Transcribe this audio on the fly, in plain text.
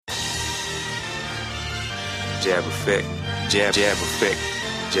jab effect, jab effect,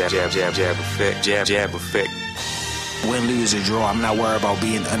 jab effect, jab effect. Win, lose, or draw, I'm not worried about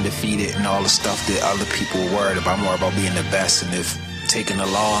being undefeated and all the stuff that other people are worried about. I'm worried about being the best, and if taking a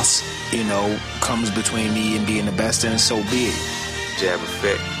loss, comes between me and being the best, then so be it. Jab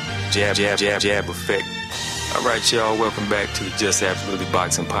effect, jab effect. All right, y'all, welcome back to the Just Absolutely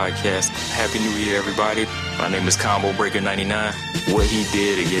Boxing Podcast. Happy New Year, everybody. My name is Combo Breaker 99. What he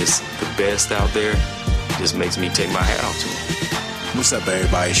did against the best out there just makes me take my hat off to him. What's up,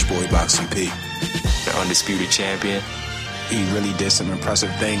 everybody? It's your boy Boxing P. The undisputed champion. He really did some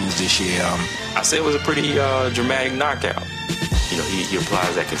impressive things this year. I say it was a pretty dramatic knockout. He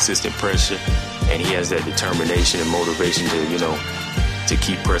applies that consistent pressure, and he has that determination and motivation to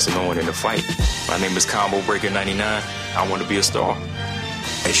keep pressing on in the fight. My name is Combo Breaker 99. I want to be a star.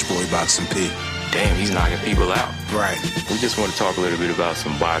 It's your boy Boxing P. Damn, he's knocking people out. Right. We just want to talk a little bit about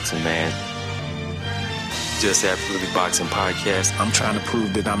some boxing, man. Just Absolutely Boxing Podcast. I'm trying to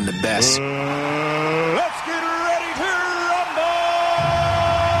prove that I'm the best. Let's get ready to rumble!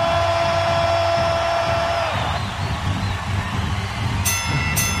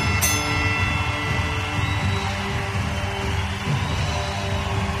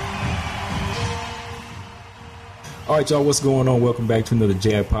 All right, y'all, what's going on? Welcome back to another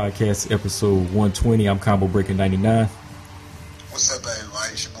Jab Podcast, episode 120. I'm Combo Breaker 99. What's up,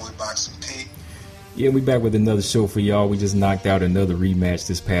 everybody? It's your boy Boxing P. Yeah, we back with another show for y'all. We just knocked out another rematch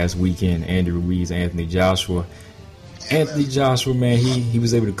this past weekend. Andy Ruiz, Anthony Joshua. Anthony Joshua, man, he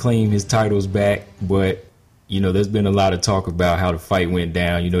was able to claim his titles back, but, there's been a lot of talk about how the fight went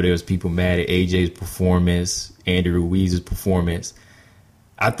down. There was people mad at AJ's performance, Andy Ruiz's performance.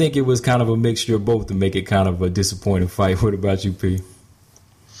 I think it was kind of a mixture of both to make it kind of a disappointing fight. What about you, P?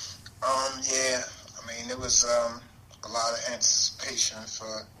 Yeah, there was a lot of anticipation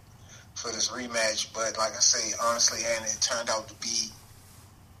for this rematch, but like I say, honestly, and it turned out to be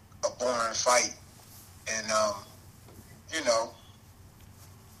a boring fight, and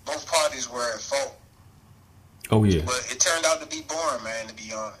both parties were at fault. Oh yeah. But it turned out to be boring, man. To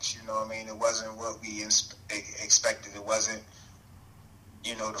be honest, it wasn't what we expected. It wasn't,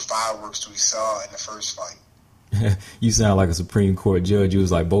 the fireworks we saw in the first fight. You sound like a Supreme Court judge. You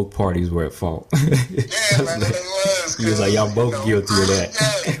was like both parties were at fault. Yeah, man, it was. He was like, y'all both guilty of that.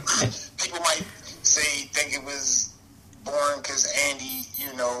 Yeah. People might think it was boring because Andy,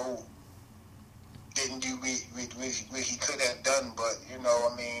 didn't do what he could have done, but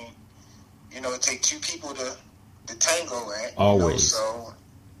it takes two people to tango, right? Always. So,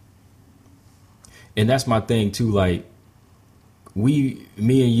 and that's my thing too. Like, me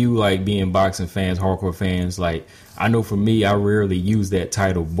and you, like, being boxing fans, hardcore fans, like, I know for me, I rarely use that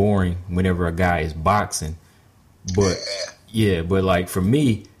title boring whenever a guy is boxing. But but like for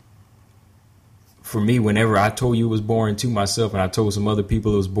me, whenever I told you it was boring to myself and I told some other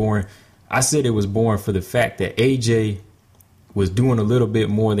people it was boring, I said it was boring for the fact that AJ was doing a little bit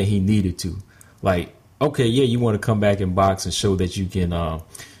more than he needed to. Like, okay, yeah, you want to come back and box and show that you can,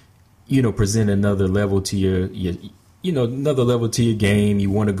 present another level to your another level to your game. You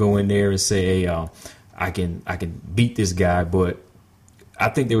want to go in there and say, hey, I can beat this guy. But I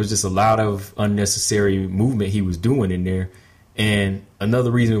think there was just a lot of unnecessary movement he was doing in there. And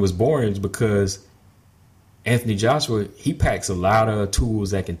another reason it was boring is because Anthony Joshua, he packs a lot of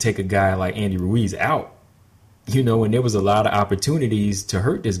tools that can take a guy like Andy Ruiz out, and there was a lot of opportunities to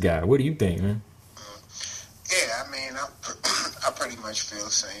hurt this guy. What do you think, man? Yeah, I pretty much feel the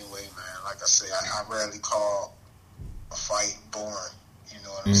same way, man. Like I say, I rarely call a fight boring. You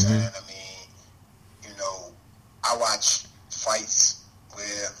know what I'm saying? I watch fights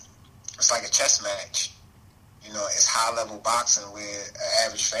where it's like a chess match. It's high level boxing where an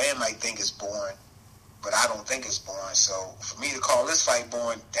average fan might think it's boring, but I don't think it's boring. So for me to call this fight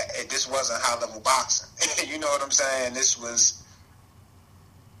boring, this wasn't high level boxing. You know what I'm saying? This was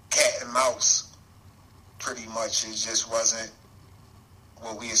cat and mouse. Pretty much, it just wasn't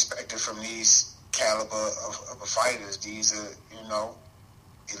what we expected from these caliber of fighters. These are,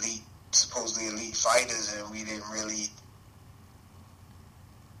 elite, supposedly elite fighters, and we didn't really,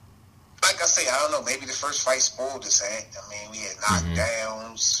 like I say, I don't know, maybe the first fight spoiled us, we had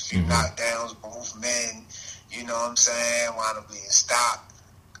knockdowns, few knockdowns, both men, you know what I'm saying, wound up being stopped.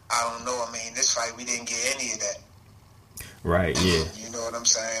 I don't know, this fight, we didn't get any of that. Right, yeah. You know what I'm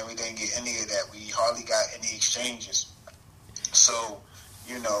saying? We didn't get any of that. We hardly got any exchanges. So,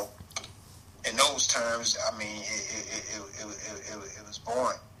 in those terms, it was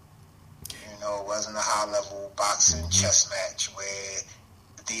boring. It wasn't a high-level boxing chess match where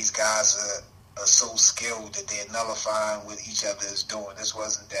these guys are are so skilled that they're nullifying what each other is doing. This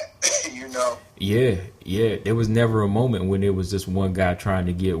wasn't that, you know? Yeah. There was never a moment when it was just one guy trying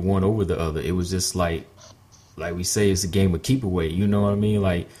to get one over the other. It was just like we say, it's a game of keep away. You know what I mean?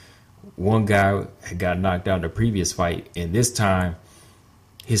 Like, one guy had got knocked out in the previous fight, and this time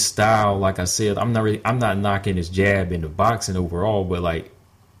his style, like I said, I'm not knocking his jab into boxing overall, but like,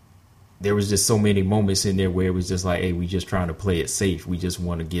 there was just so many moments in there where it was just like, hey, we just trying to play it safe. We just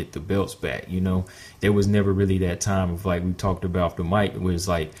want to get the belts back, you know? There was never really that time of, like we talked about off the mic, it was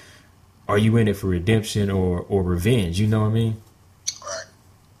like, are you in it for redemption or revenge? You know what I mean?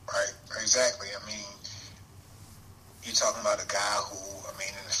 Right. Exactly. I mean, you're talking about a guy who, I mean,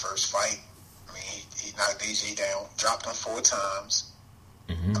 in the first fight, I mean, he knocked AJ down, dropped him 4 times.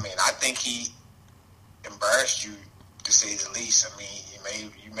 Mm-hmm. I mean, I think he embarrassed you, to say the least. I mean,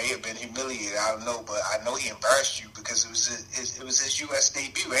 you may have been humiliated. I don't know, but I know he embarrassed you because it was his U.S.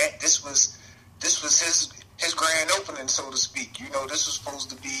 debut. Man. This was his grand opening, so to speak. You know, this was supposed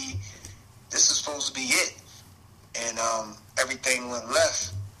to be it, and everything went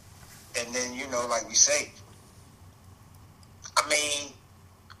left. And then, you know, like we say, I mean,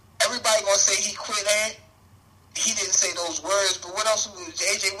 everybody gonna say he quit, and he didn't say those words. But what else,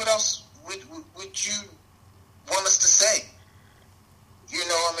 AJ? What else would you want us to say? You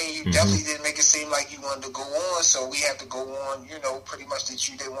know, I mean, you definitely didn't make it seem like you wanted to go on, so we have to go on, you know, pretty much that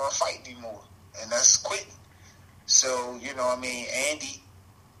you didn't want to fight anymore. And that's quitting. So, you know, I mean, Andy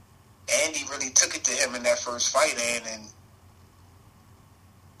really took it to him in that first fight, and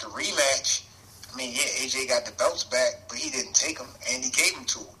the rematch, I mean, yeah, AJ got the belts back, but he didn't take them. Andy gave them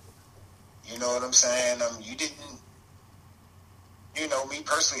to him. You know what I'm saying? You didn't, you know, me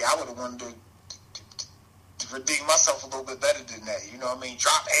personally, I would have wanted to redeem myself a little bit better than that. You know what I mean?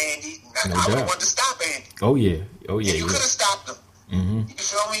 Drop Andy. No I would doubt. have wanted to stop Andy. Oh yeah. And you could have stopped him. Mm-hmm. You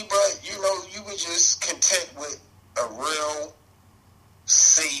feel me? But, you know, you were just content with a real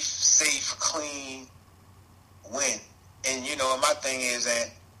safe, clean win. And, you know, my thing is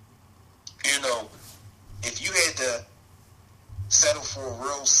that, you know, if you had to settle for a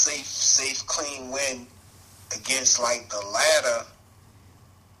real safe, clean win against, like, the ladder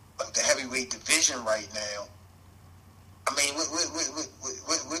of the heavyweight division right now, I mean, what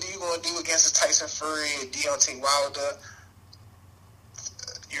are you going to do against a Tyson Fury, a Deontay Wilder,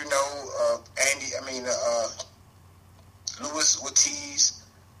 you know, Luis Ortiz?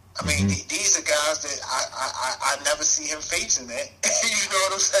 I mean, these are guys that I never see him facing that. You know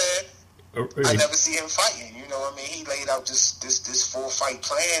what I'm saying? I never see him fighting. You know what I mean? He laid out this 4-fight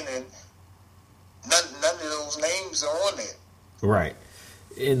plan, and none of those names are on there. Right.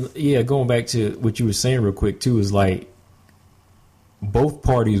 And yeah, going back to what you were saying real quick too, is like both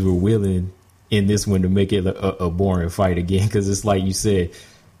parties were willing in this one to make it a boring fight again, because it's like you said,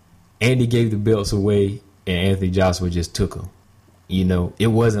 Andy gave the belts away and Anthony Joshua just took them. You know, it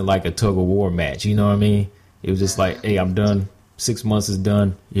wasn't like a tug of war match. You know what I mean? It was just like, hey, I'm done. 6 months is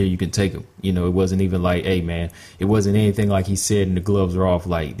done. Yeah, you can take them. You know, it wasn't even like, hey, man, it wasn't anything like he said and the gloves are off.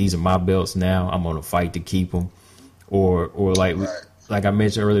 Like, these are my belts now. I'm going to fight to keep them. Or like, like I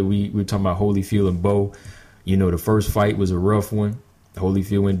mentioned earlier, we were talking about Holyfield and Bo. You know, the first fight was a rough one.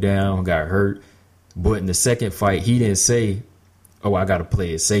 Holyfield went down, got hurt. But in the second fight, he didn't say, oh, I got to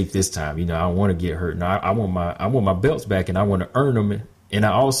play it safe this time. You know, I don't want to get hurt. No, I want my belts back, and I want to earn them. And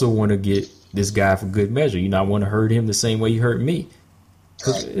I also want to get this guy for good measure. You know, I want to hurt him the same way he hurt me.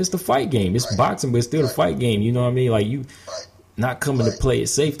 Because it's the fight game. It's boxing, but it's still the fight game. You know what I mean? Like, you not coming to play it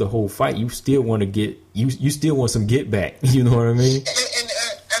safe the whole fight. You still want to get, you still want some get back. You know what I mean?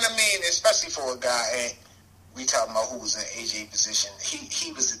 And I mean, especially for a guy, and we talking about who was in AJ position,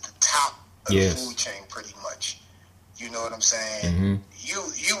 he was at the top of the food chain pretty much. You know what I'm saying? Mm-hmm.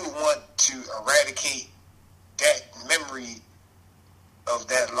 You would want to eradicate that memory of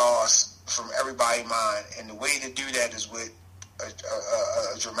that loss from everybody's mind, and the way to do that is with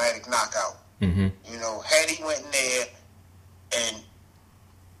a dramatic knockout. Mm-hmm. You know, had he went in there and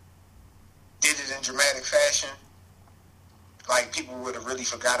did it in dramatic fashion, like, people would have really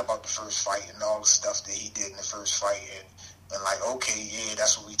forgot about the first fight and all the stuff that he did in the first fight, and like, okay, yeah,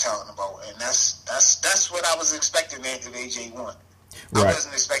 that's what we talking about, and that's what I was expecting if AJ won. Right. I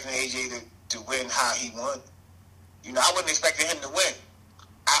wasn't expecting AJ to win how he won. You know, I wasn't expecting him to win.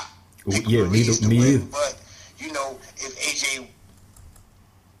 Me either. But, you know, if AJ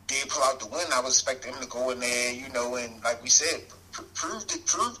did pull out the win, I was expecting him to go in there, you know, and like we said, prove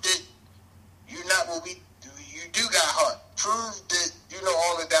that you're not what you do got heart. Prove that, you know,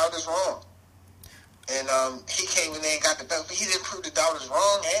 all the doubters wrong. And he came in there and got the belt, but he didn't prove the doubters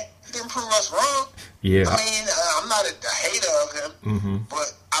wrong, man. He didn't prove us wrong. Yeah. I mean, I'm not a hater of him,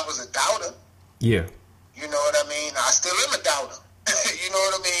 but I was a doubter. Yeah. You know what I mean? I still am a doubter. You know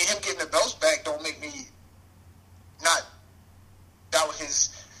what I mean? Him getting the belts back don't make me not doubt his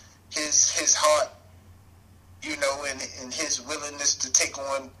heart, you know, and his willingness to take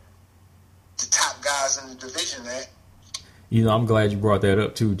on the top guys in the division, man. You know, I'm glad you brought that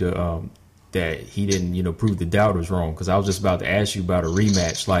up too. That he didn't, you know, prove the doubters wrong. Because I was just about to ask you about a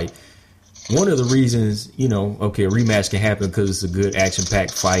rematch. Like, one of the reasons, you know, okay, a rematch can happen because it's a good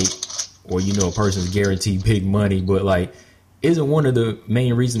action-packed fight, or, you know, a person's guaranteed big money. But, like, isn't one of the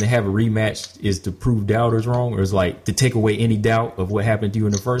main reasons to have a rematch is to prove doubters wrong, or is like to take away any doubt of what happened to you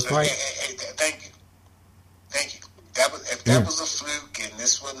in the first fight? Hey, thank you. If that was a fluke and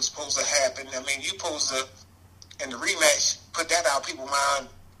this wasn't supposed to happen, I mean, you supposed to, in the rematch, put that out of people's mind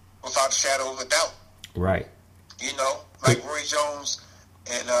without a shadow of a doubt. Right. You know, like Roy Jones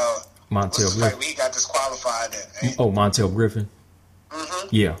and Montel Griffin. He got disqualified in. Oh, Montel Griffin. Mm-hmm.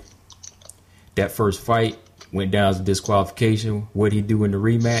 Yeah. That first fight went down as a disqualification. What'd he do in the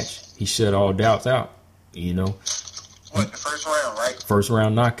rematch? He shut all doubts out, you know. What, the first round, right? First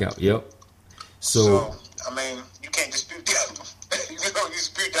round knockout, yep. So I mean, you can't dispute that. You don't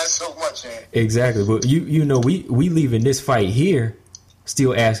dispute that so much, man. Exactly. But you know, we leaving this fight here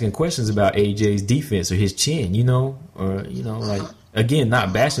still asking questions about AJ's defense or his chin, you know, or, you know, like, again,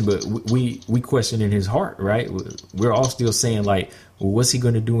 not bashing, but we questioning his heart, right? We're all still saying, like, well, what's he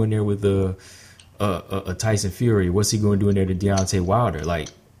going to do in there with a Tyson Fury? What's he going to do in there to Deontay Wilder? Like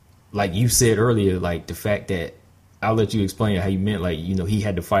you said earlier, like, the fact that, I'll let you explain how you meant, like, you know, he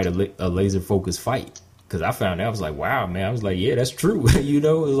had to fight a laser focused fight. Because I found out, I was like, wow, man. I was like, yeah, that's true. You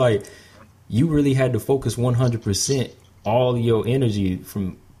know, it was like, you really had to focus 100% all your energy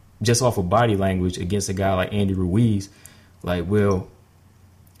from just off of body language against a guy like Andy Ruiz. Like, well,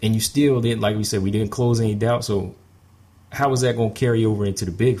 and you still didn't, like we said, we didn't close any doubt. So how was that going to carry over into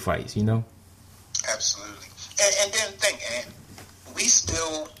the big fights, you know? Absolutely. And then think, man, we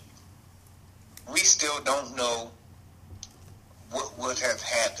still don't know what would have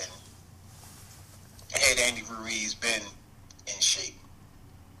happened had Andy Ruiz been in shape.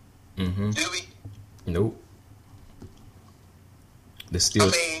 Mm-hmm. Do we? Nope. There's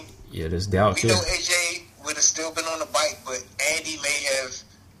still, there's doubt we there. know AJ would have still been on the bike, but Andy may have,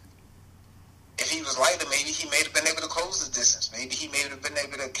 if he was lighter, maybe he may have been able to close the distance. Maybe he may have been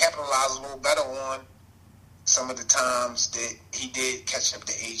able to capitalize a little better on some of the times that he did catch up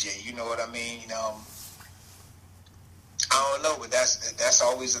to AJ. You know what I mean? I don't know, but that's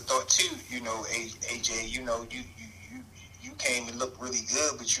always a thought too. You know, AJ, you know, you came and looked really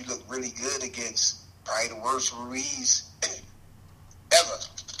good, but you looked really good against probably the worst Ruiz ever.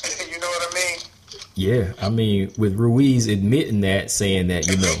 You know what I mean? Yeah, I mean, with Ruiz admitting that, saying that,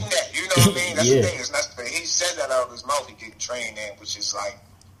 you know. Admitting that, you know what I mean? That's Yeah. the thing. It's not, he said that out of his mouth. He didn't train in, which is like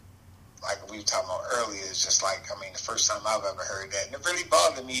we were talking about earlier. It's just like, I mean, the first time I've ever heard that. And it really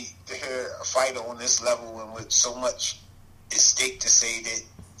bothered me to hear a fighter on this level and with so much at stake to say that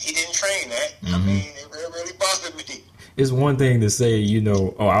he didn't train that. Mm-hmm. I mean, it really bothered me. It's one thing to say, you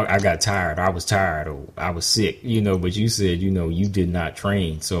know, oh, I got tired, I was tired, or I was sick, you know, but you said, you know, you did not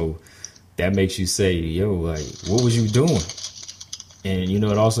train. So that makes you say, yo, like, what was you doing? And, you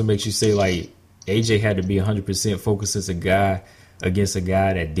know, it also makes you say, like, AJ had to be 100% focused as a guy against a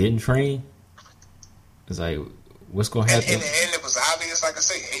guy that didn't train. It's like, what's going to happen? And it was obvious, like I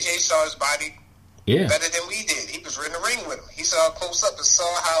say, AJ saw his body better than we did. He was in the ring with him. He saw it close up and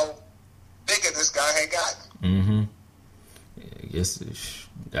saw how bigger this guy had gotten. Mm-hmm.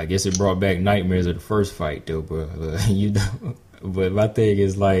 I guess it brought back nightmares of the first fight, though, bro. You know, but my thing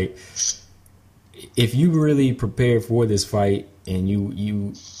is, like, if you really prepared for this fight and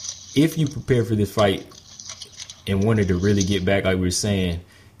if you prepared for this fight and wanted to really get back, like we were saying,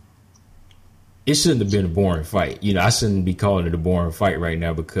 it shouldn't have been a boring fight. You know, I shouldn't be calling it a boring fight right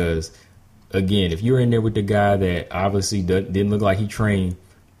now because, again, if you're in there with the guy that obviously didn't look like he trained,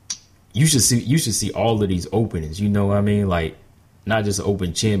 you should see all of these openings. You know what I mean? Like, not just an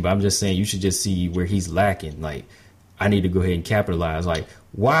open chin, but I'm just saying you should just see where he's lacking. Like, I need to go ahead and capitalize. Like,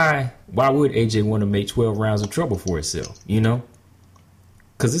 why would AJ want to make 12 rounds of trouble for himself? You know,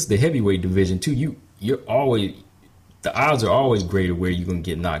 because it's the heavyweight division too. You're always, the odds are always greater where you're gonna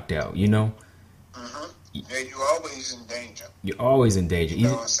get knocked out. You know. Mm-hmm. Yeah, you're always in danger. You're always in danger. You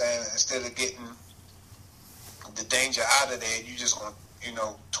know what I'm saying? Instead of getting the danger out of there, you just gonna, you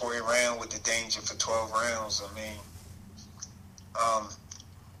know, toy around with the danger for 12 rounds. I mean,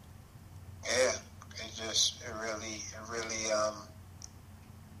 yeah, it really,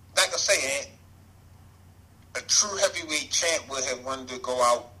 like I say, a true heavyweight champ would have wanted to go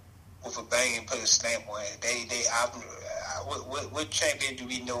out with a bang and put a stamp on it. I what champion do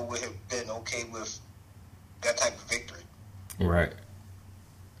we know would have been okay with that type of victory? Right.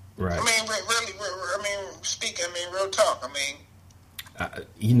 Right. I mean, really, speaking, real talk. I mean,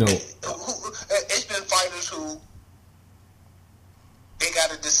 it's been fighters who they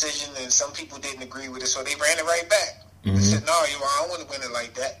got a decision and some people didn't agree with it, so they ran it right back. Mm-hmm. They said, no, I don't want to win it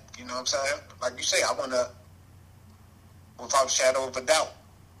like that. You know what I'm saying? Like you say, I want to, without a shadow of a doubt.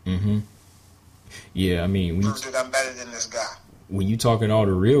 Mm-hmm. Yeah, I mean, prove that I'm better than this guy. When you talking all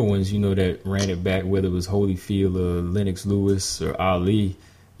the real ones, that ran it back, whether it was Holyfield or Lennox Lewis or Ali,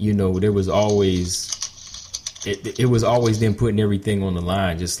 there was always it was always them putting everything on the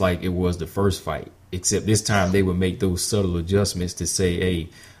line, just like it was the first fight. Except this time they would make those subtle adjustments to say, hey,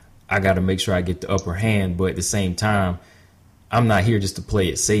 I got to make sure I get the upper hand, but at the same time, I'm not here just to play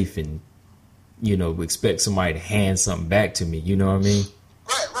it safe and, expect somebody to hand something back to me. You know what I mean?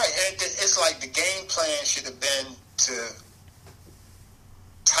 Right. And it's like the game plan should have been to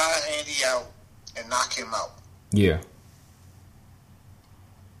tire Andy out and knock him out. Yeah.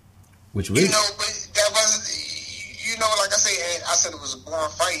 Which really, but that wasn't. Like I said it was a boring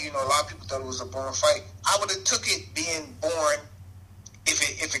fight. A lot of people thought it was a boring fight. I would have took it being boring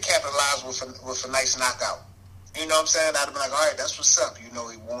if it capitalized with a nice knockout. You know what I'm saying? I'd have been like, all right, that's what's up. He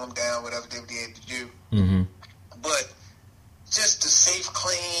warmed down, whatever they had to do. Mm-hmm. But just the safe,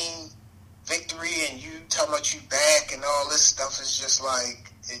 clean victory and you talking about you back and all this stuff is just like,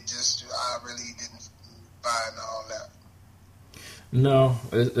 I really didn't buy into all that. No,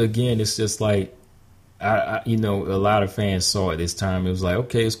 again, it's just like, a lot of fans saw it this time. It was like,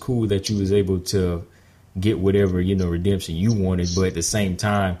 okay, it's cool that you was able to get whatever, redemption you wanted. But at the same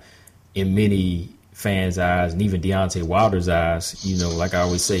time, in many fans' eyes and even Deontay Wilder's eyes, like I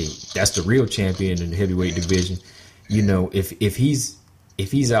always say, that's the real champion in the heavyweight division. If he's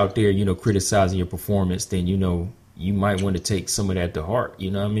out there, criticizing your performance, then, you might want to take some of that to heart. You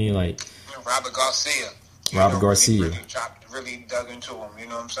know what I mean? Like Robert Garcia. Really dug into him, you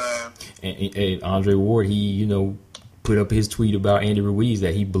know what I'm saying? And Andre Ward, he, put up his tweet about Andy Ruiz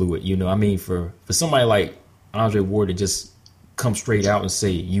that he blew it. For somebody like Andre Ward to just come straight out and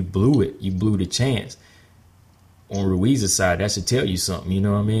say, you blew it, you blew the chance. On Ruiz's side, that should tell you something, you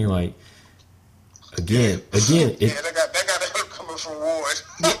know what I mean? Like, again. That got to hurt coming from Ward.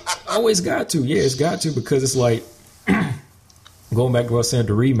 It's got to. Yeah, it's got to, because it's like, going back to what I was saying,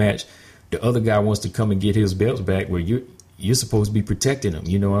 the rematch, the other guy wants to come and get his belts back where you're supposed to be protecting him.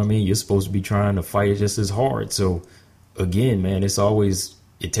 You know what I mean? You're supposed to be trying to fight just as hard. So, again, man, it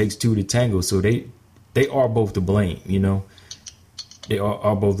takes two to tango. So they are both to blame, They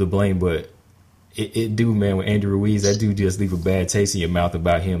are both to blame, but it do, man, with Andy Ruiz, that dude just leave a bad taste in your mouth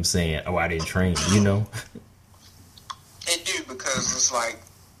about him saying, oh, I didn't train, It do, because it's like,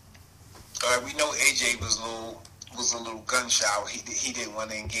 we know AJ was a little gun shy. He didn't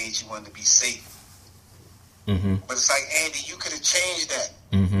want to engage. He wanted to be safe. Mm-hmm. But it's like, Andy, you could have changed that.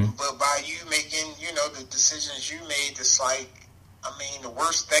 Mm-hmm. But by you making, the decisions you made, it's like, the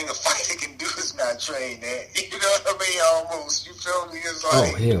worst thing a fighter can do is not train that. You know what I mean? Almost. You feel me? It's like,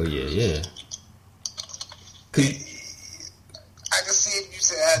 oh, hell yeah. I can see if you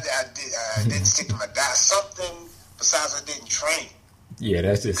said I didn't stick to my diet. Something besides I didn't train. Yeah,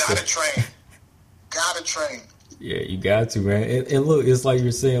 that's just Gotta train. Gotta train. Yeah, you got to, man. And look, it's like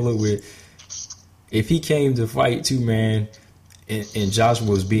you're saying, look, if he came to fight too, man, and Joshua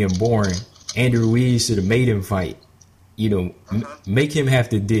was being boring, Andy Ruiz should have made him fight. Make him have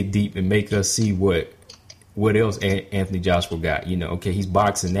to dig deep and make us see what else Anthony Joshua got. Okay, he's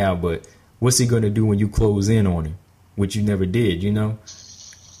boxing now, but what's he going to do when you close in on him, which you never did, Yeah,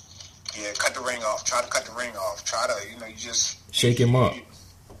 cut the ring off. Try to cut the ring off. Try to, you just... Shake him up. You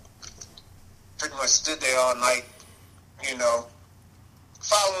pretty much stood there all night,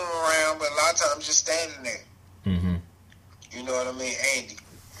 following him around, but a lot of times just standing there. Mm-hmm. You know what I mean? Andy.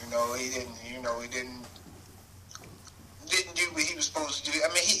 He didn't do what he was supposed to do.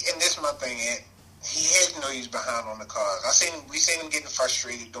 And this is my thing, Ed. He had to know he was behind on the cards. We seen him getting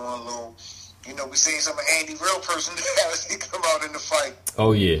frustrated, doing a little, we seen some of Andy, real person, he come out in the fight.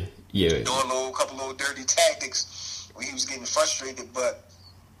 Oh, yeah. Yeah. Doing a couple little dirty tactics where he was getting frustrated, but,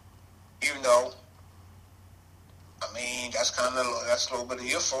 that's a little bit of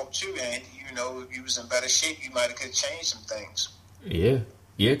your fault too, Andy. If you was in better shape, you might have could change some things. Yeah,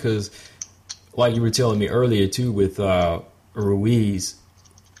 because like you were telling me earlier too, with Ruiz,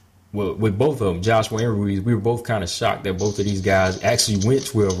 well, with both of them, Joshua and Ruiz, we were both kind of shocked that both of these guys actually went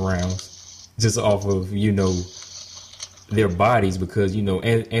 12 rounds just off of their bodies, because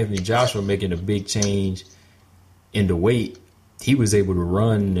Anthony Joshua making a big change in the weight, he was able to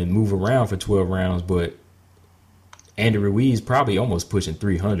run and move around for 12 rounds, but Andy Ruiz probably almost pushing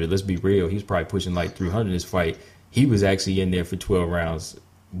 300. Let's be real. He was probably pushing like 300 in this fight. He was actually in there for 12 rounds.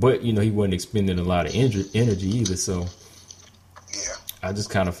 But, you know, he wasn't expending a lot of energy either. So Yeah. I just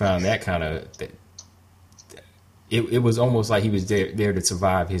kind of found that kind of... It was almost like he was there to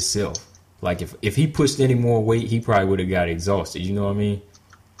survive himself. Like, if he pushed any more weight, he probably would have got exhausted. You know what I mean?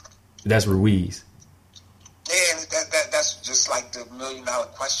 That's Ruiz. Yeah, and that's just like the $1 million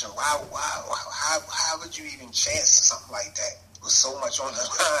question. How would you even chance something like that with so much on the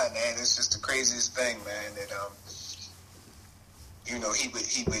line, man? It's just the craziest thing, man. That you know, he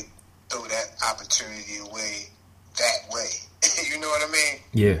would throw that opportunity away that way. You know what I mean?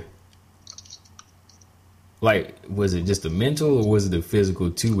 Yeah. Like, was it just the mental or was it the physical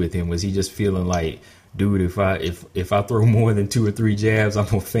too with him? Was he just feeling like, dude, if I throw more than 2 or 3 jabs, I'm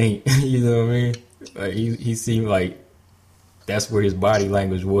gonna faint? You know what I mean? Like, he seemed like that's where his body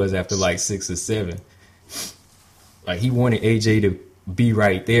language was after like 6 or 7. Like, he wanted AJ to be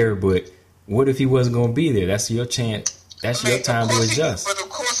right there, but what if he wasn't gonna be there? That's your chance. That's your time to adjust. But of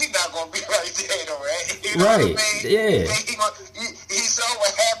course, he's not gonna be right there, though, right? You know Right? what I mean? Yeah. He saw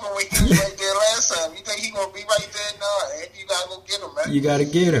what happened when he was right there last time. You think he's gonna be right there? No, you gotta go get him, man. You got to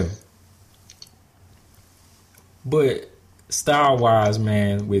get him. But style-wise,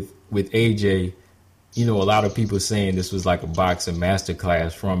 man, with AJ, you know, a lot of people saying this was like a boxing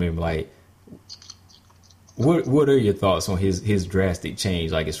masterclass from him. Like, what are your thoughts on his drastic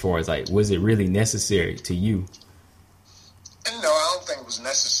change? Like, as far as like, was it really necessary to you? And no, I don't think it was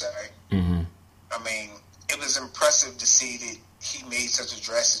necessary. Mm-hmm. I mean, it was impressive to see that he made such a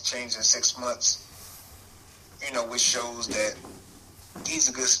drastic change in 6 months. You know, which shows that he's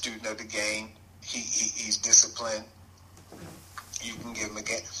a good student of the game. He's disciplined. You can give him a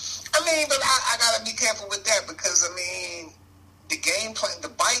game. I mean, but I gotta be careful with that because I mean, the game plan, the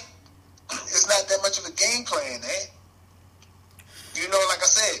bite is not that much of a game plan, eh? You know, like I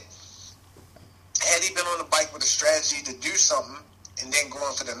said, had he been on the bike with a strategy to do something and then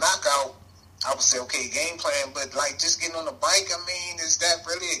going for the knockout, I would say, okay, game plan. But like just getting on the bike, I mean, is that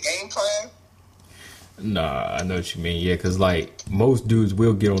really a game plan? Nah, I know what you mean. Yeah, because like most dudes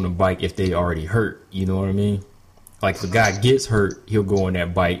will get on the bike if they already hurt. You know what I mean? Like if a guy gets hurt, he'll go on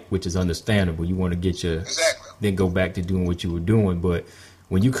that bike, which is understandable. You want to get your then go back to doing what you were doing. But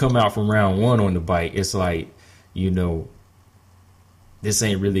when you come out from round 1 on the bike, it's like, you know, this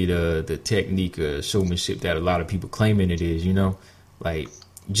ain't really the technique or showmanship that a lot of people claiming it is. You know, like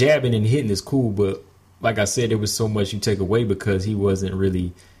jabbing and hitting is cool, but like I said, there was so much you take away because he wasn't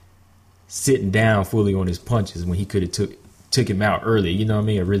really sitting down fully on his punches when he could have took him out early. You know what I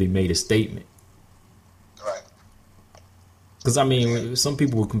mean? It really made a statement. Right. Because, I mean, some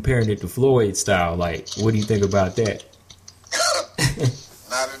people were comparing it to Floyd style. Like, what do you think about that?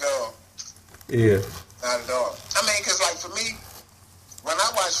 Not at all. Yeah. Not at all. I mean, because, like, for me, when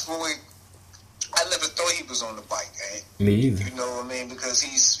I watched Floyd, I never thought he was on the bike, eh? Me either. You know what I mean? Because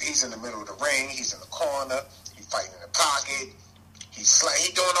he's in the middle of the ring. He's in the corner. He's fighting in the pocket. He's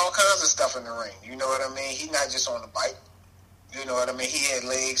doing all kinds of stuff in the ring. You know what I mean? He's not just on the bike. You know what I mean? He had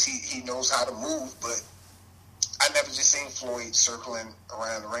legs. He knows how to move, but I never just seen Floyd circling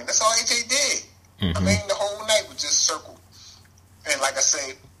around the ring. That's all AJ did. Mm-hmm. I mean, the whole night was just circle. And like I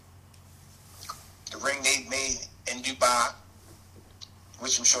say, the ring they made in Dubai,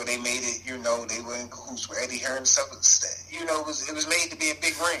 which I'm sure they made it, you know, they were in cahoots with Eddie Hearn and stuff. You know, it was made to be a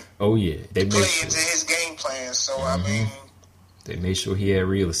big ring. Oh, yeah. They play into his game plan. So, Mm-hmm. I mean, they made sure he had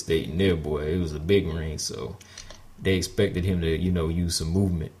real estate in there, boy. It was a big ring, so they expected him to, you know, use some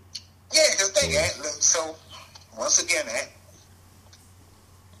movement. Yeah, because so once again,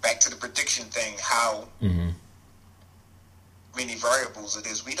 back to the prediction thing, how many variables it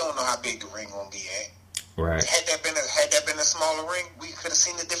is. We don't know how big the ring gonna be at. Right. Had that been a smaller ring, we could have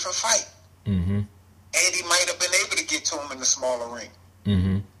seen a different fight. Mm-hmm. Eddie might have been able to get to him in the smaller ring.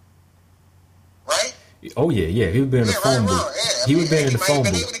 Mm-hmm. Right? Oh, yeah. He would be in the phone booth. Yeah. He would be in the phone booth.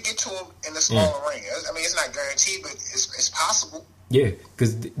 He might have been booth. able to get to him in the smaller ring. I mean, it's not guaranteed, but it's possible. Yeah,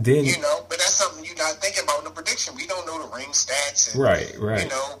 because then... You know, but that's something you're not thinking about in the prediction. We don't know the ring stats. And, right. You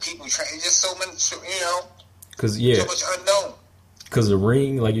know, people try. Just so many, you know, because so much unknown. Because the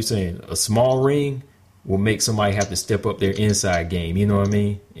ring, like you're saying, a small ring will make somebody have to step up their inside game. You know what I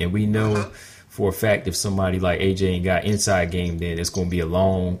mean? And we know for a fact if somebody like AJ ain't got inside game, then it's going to be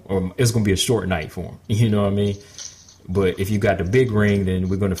it's going to be a short night for him. You know what I mean? But if you got the big ring, then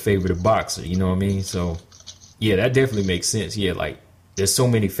we're going to favor the boxer. You know what I mean? So, yeah, that definitely makes sense. Yeah, like there's so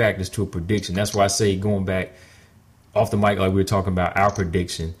many factors to a prediction. That's why I say going back off the mic, like we were talking about our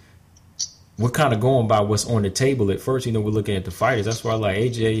prediction, we're kind of going by what's on the table at first. You know, we're looking at the fighters. That's why, like,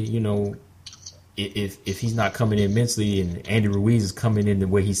 AJ, you know, if he's not coming in mentally and Andy Ruiz is coming in the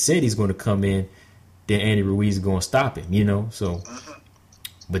way he said he's going to come in, then Andy Ruiz is going to stop him, you know? So,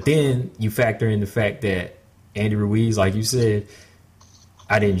 but then you factor in the fact that Andy Ruiz, like you said,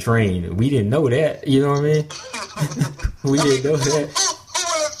 I didn't train. We didn't know that, you know what I mean? We didn't know that. Who would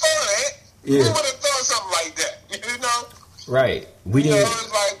have thought that? Yeah. Who would have thought something like that? You know? Right. We You know, didn't.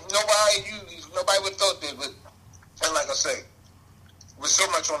 it's like nobody would have thought that, but and like I say, with so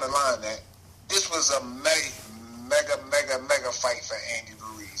much on the line that this was a mega fight for Andy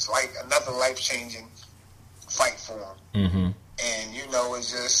Ruiz, like another life changing fight for him. Mm-hmm. And you know,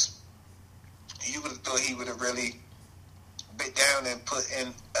 it's just you would have thought he would have really bit down and put in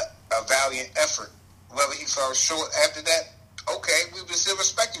a valiant effort. Whether he fell short after that, okay, we would still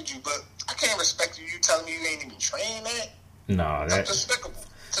respected you, but I can't respect you telling me you ain't even trained that. No, That's despicable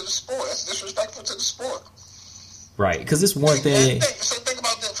to the sport. That's disrespectful to the sport. right. Because it's one thing. So think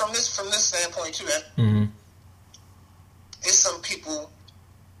about that from this standpoint too, man. Mm-hmm. There's some people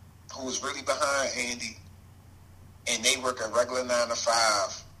who was really behind Andy, and they work a regular 9 to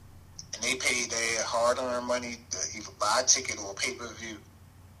 5, and they pay their hard-earned money to either buy a ticket or a pay-per-view.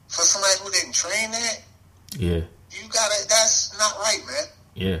 For somebody who didn't train that, Yeah. you gotta. That's not right, man.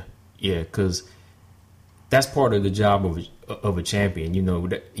 Yeah. Because that's part of the job of a champion. You know,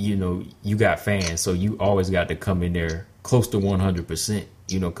 you got fans, so you always got to come in there close to 100%.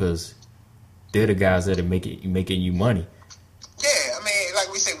 You know, because they're the guys that are making you money. Yeah, I mean,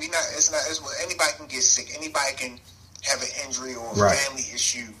 like we said, anybody can get sick, anybody can have an injury or a Right. family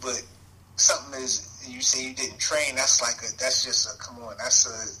issue, but something is, you say you didn't train,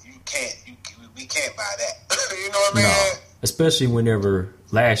 we can't buy that. You know what I mean? No, especially whenever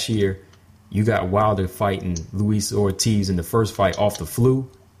last year you got Wilder fighting Luis Ortiz in the first fight off the flu,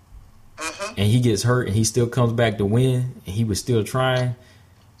 and he gets hurt and he still comes back to win, and he was still trying.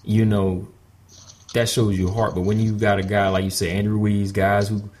 You know, that shows you heart. But when you got a guy like you say, Andy Ruiz, guys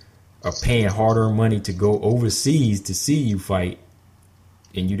who are paying hard-earned money to go overseas to see you fight,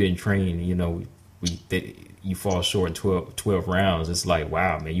 and you didn't train, you know, you fall short in 12 rounds. It's like,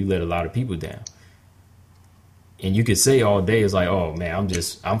 wow, man, you let a lot of people down. And you could say all day, it's like, oh man,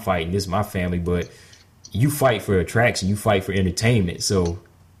 I'm fighting, this is my family, but you fight for attraction, you fight for entertainment. So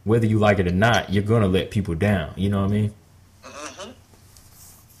whether you like it or not, you're gonna let people down. You know what I mean?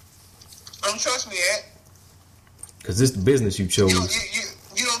 Trust me, Ed. Because this is the business you chose.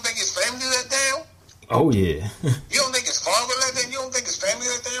 You don't think his family let down? Oh yeah. You don't think his father let down? You don't think his family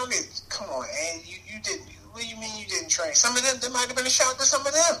let down? Come on, Ed. You didn't. What do you mean you didn't train? Some of them, there might have been a shock to some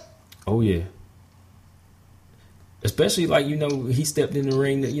of them. Oh yeah. Especially like, you know, he stepped in the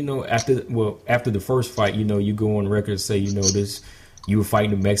ring, you know, after the first fight, you know, you go on record and say, you know, you were fighting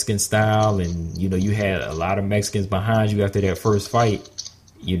the Mexican style, and you know, you had a lot of Mexicans behind you after that first fight.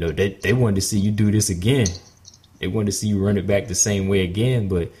 You know, they wanted to see you do this again. They wanted to see you run it back the same way again,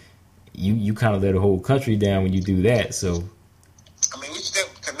 but you kind of let a whole country down when you do that. So, I mean,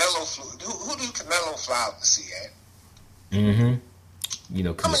 Canelo flew. Who do Canelo fly out to see at? mm-hmm. You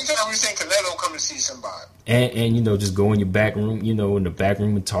know, How many times we seen Canelo come to see somebody? and you know, just go in your back room, you know, in the back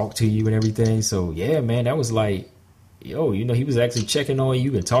room and talk to you and everything. So yeah, man, that was like, yo, you know, he was actually checking on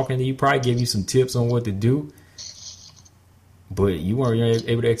you and talking to you, probably give you some tips on what to do. But you weren't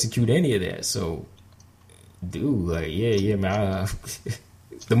able to execute any of that. So, dude, like, yeah, man.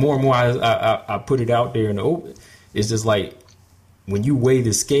 The more and more I put it out there in the open, it's just like when you weigh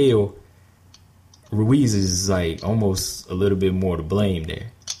the scale, Ruiz is like almost a little bit more to blame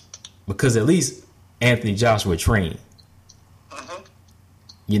there, because at least Anthony Joshua trained.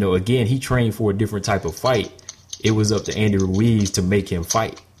 You know, again, he trained for a different type of fight. It was up to Andy Ruiz to make him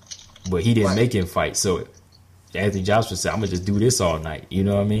fight, but he didn't make him fight. So Anthony Joshua said, I'm going to just do this all night. You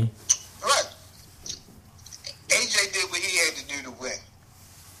know what I mean? Right. AJ did what he had to do to win.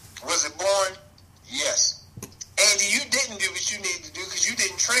 Was it boring? Yes. Andy, you didn't do what you needed to do because you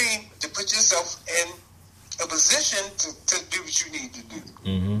didn't train to put yourself in a position to do what you need to do.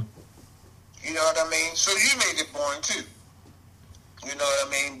 Mm-hmm. You know what I mean? So you made it boring too. You know what I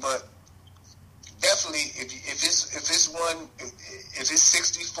mean? But definitely, if it's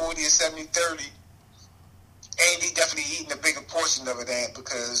 60-40 or 70-30, Andy definitely eating a bigger portion of it,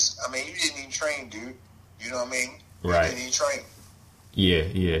 because I mean, you didn't even train, dude. You know what I mean? Right. You didn't even train. Yeah,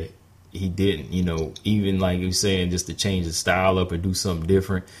 he didn't. You know, even like you saying, just to change the style up or do something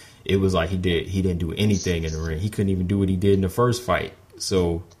different, it was like he didn't do anything in the ring. He couldn't even do what he did in the first fight.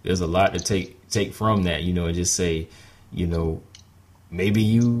 So there's a lot to take from that, you know, and just say, you know, maybe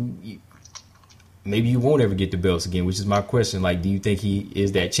you won't ever get the belts again, which is my question. Like, do you think he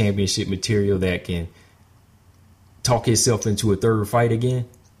is that championship material that can talk himself into a third fight again?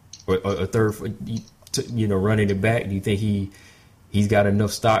 or a third, running it back? Do you think he's got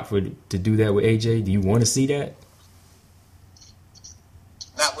enough stock to do that with AJ? Do you want to see that?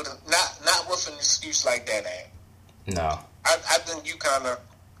 Not with an excuse like that, man. No. I think you kind of,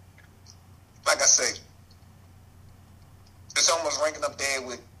 like I say, it's almost ranking up there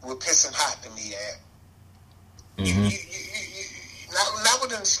with pissing hot to me, man. Mm-hmm. You not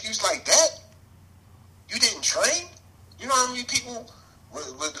with an excuse like that. You didn't train. You know how many people would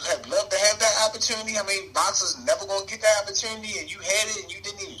have loved to have that opportunity? I mean, boxers never gonna get that opportunity, and you had it, and you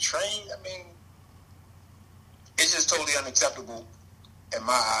didn't even train. I mean, it's just totally unacceptable in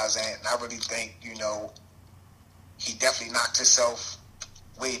my eyes, and I really think, he definitely knocked himself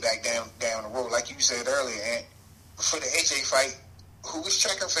way back down the road, like you said earlier. And for the AJ fight, who was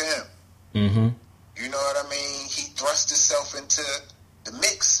checking for him? Mm-hmm. You know what I mean? He thrust himself into the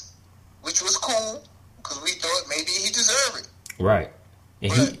mix, which was cool because we thought maybe he deserved it. Right.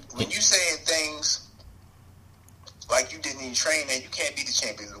 And but when you saying things like you didn't even train, and you can't be the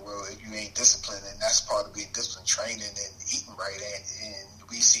champion of the world if you ain't disciplined, and that's part of being disciplined, training and eating right. And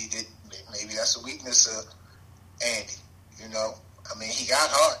we see that maybe that's a weakness of Andy. I mean, he got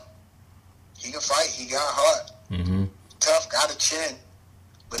heart. He can fight. He got heart. Mm-hmm. Tough, got a chin,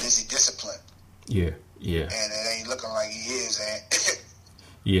 but is he disciplined? Yeah. And it ain't looking like he is. And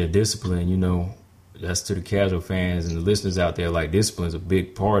yeah, discipline. That's to the casual fans and the listeners out there. Like, discipline is a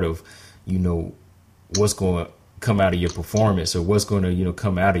big part of, what's going to come out of your performance or what's going to,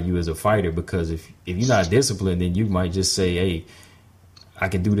 come out of you as a fighter. Because if you're not disciplined, then you might just say, hey, I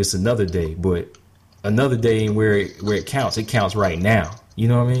can do this another day. But another day ain't where it counts. It counts right now. You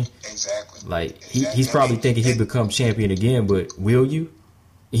know what I mean? Exactly. Like, he's probably thinking he'll become champion again, but will you?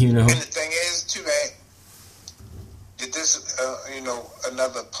 And the thing is, too, that this,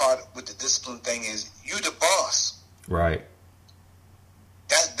 another part with the discipline thing is you the boss. Right.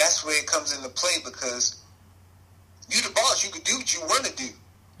 That's where it comes into play, because you the boss. You can do what you want to do.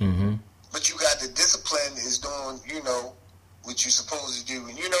 Mm-hmm. But you got the discipline is doing, what you're supposed to do.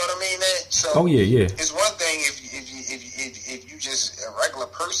 And you know what I mean? So oh, yeah. It's one thing if you just a regular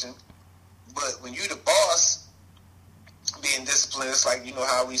person, but when you the boss, being disciplined, it's like,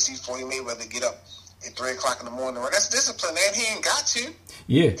 how we see Floyd Mayweather get up at 3 o'clock in the morning. Well, that's discipline, man. He ain't got to.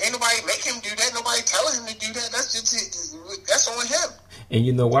 Yeah. Ain't nobody make him do that. Nobody telling him to do that. That's just that's on him. And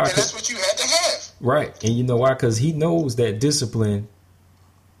you know why? And that's what you had to have. Right. And you know why? Because he knows that discipline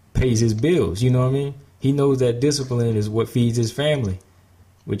pays his bills. You know what I mean? He knows that discipline is what feeds his family.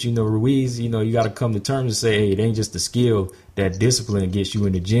 But, Ruiz, you got to come to terms and say, hey, it ain't just the skill. That discipline gets you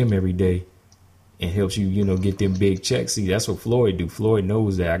in the gym every day and helps you, get them big checks. See, that's what Floyd do. Floyd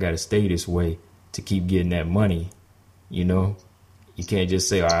knows that I got to stay this way to keep getting that money. You can't just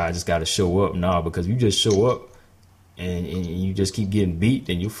say, I just got to show up. Nah, because you just show up and you just keep getting beat,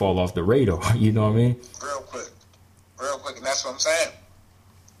 then you fall off the radar. You know what I mean? Real quick. And that's what I'm saying.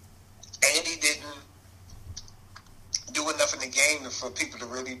 Andy didn't do enough in the game for people to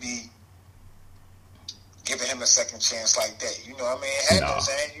really be giving him a second chance like that. You know what I mean? It happens,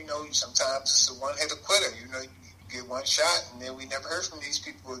 and sometimes it's a one-hitter quitter. You get one shot, and then we never heard from these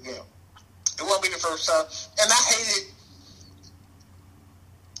people again. It won't be the first time. And I hate it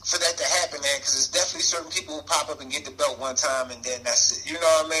for that to happen, man, because there's definitely certain people who pop up and get the belt one time, and then that's it. You know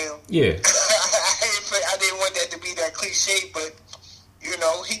what I mean? Yeah. I didn't want that to be that cliche, but,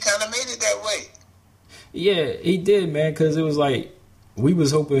 he kind of made it that way. Yeah, he did, man, because it was like we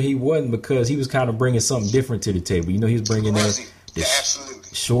was hoping he wasn't, because he was kind of bringing something different to the table. He was bringing that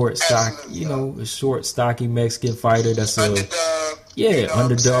absolutely short stock, a short, stocky Mexican fighter that's underdog.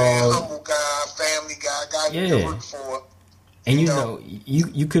 Underdog, humble guy, family guy you work for. And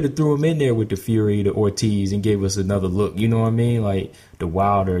you could have threw him in there with the Fury, the Ortiz, and gave us another look. You know what I mean? Like the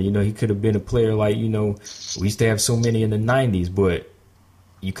Wilder. He could have been a player like we used to have so many in the '90s, but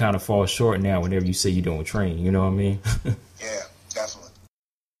you kind of fall short now whenever you say you don't train. You know what I mean? Yeah, definitely.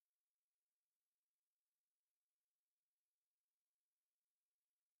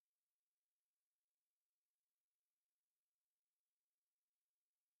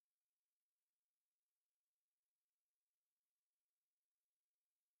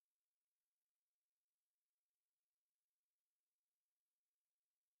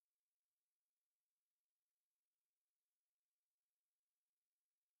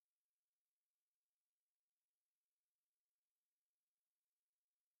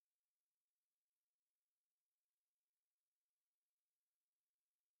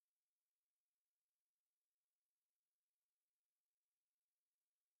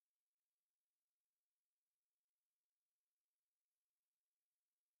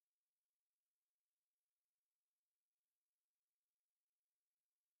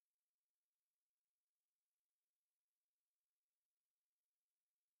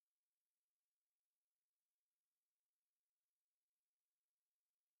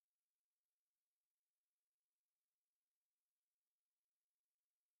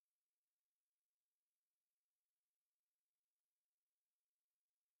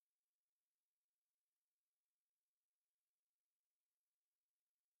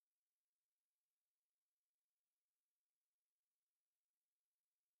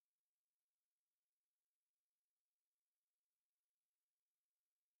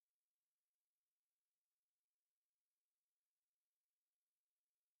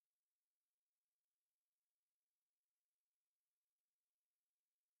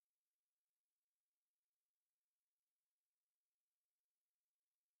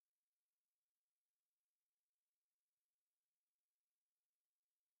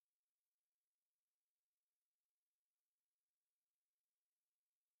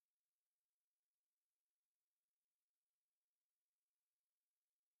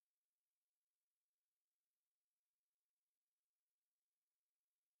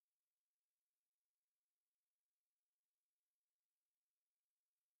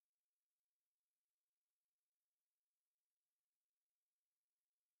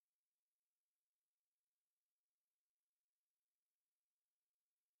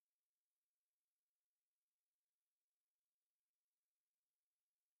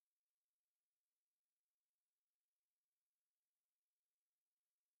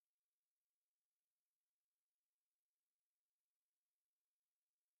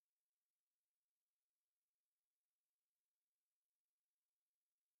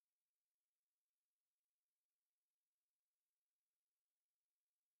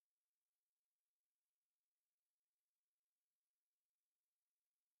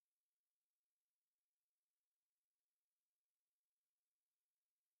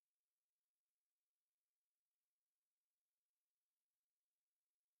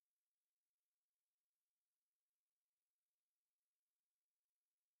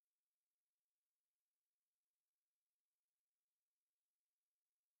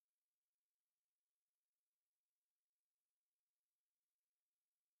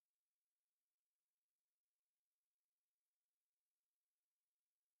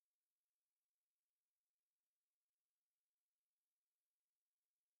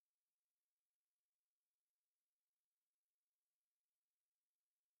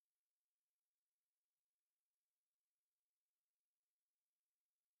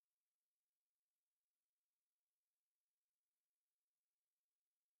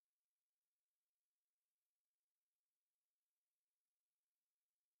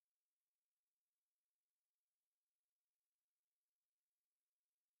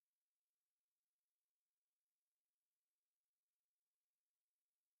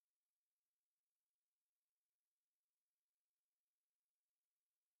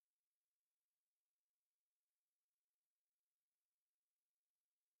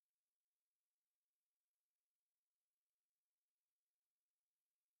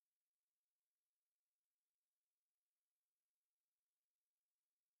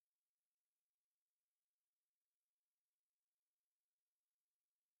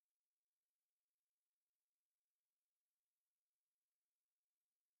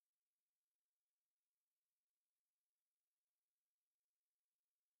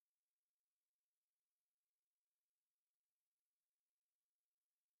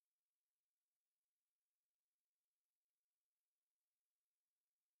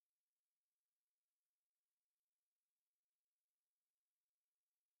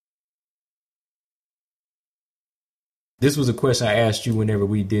 this was a question I asked you whenever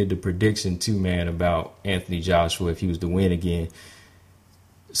we did the prediction too, man, about Anthony Joshua if he was to win again.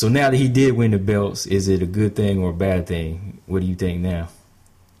 So now that he did win the belts, is it a good thing or a bad thing? What do you think now?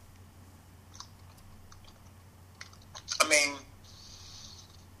 I mean,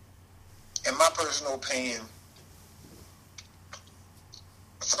 in my personal opinion,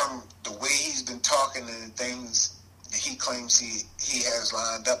 from the way he's been talking and the things that he claims he has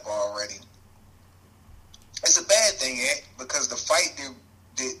lined up already, it's a bad thing, because the fight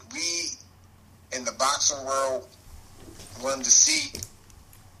that we in the boxing world wanted to see,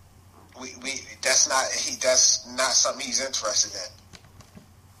 that's not something he's interested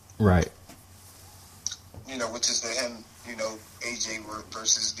in. Right. You know, which is him, AJ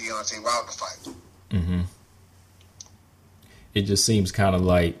versus Deontay Wilder fight. Mm-hmm. It just seems kind of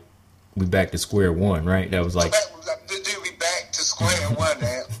like we back to square one, right? That was like, we back to square one,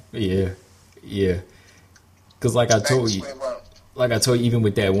 man. Yeah. Because like I told you, even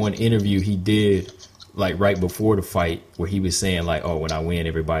with that one interview he did, like right before the fight, where he was saying like, "Oh, when I win,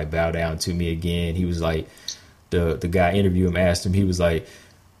 everybody bow down to me again." He was like, the guy interviewed him, asked him, he was like,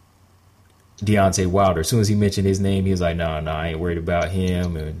 Deontay Wilder. As soon as he mentioned his name, he was like, "No, I ain't worried about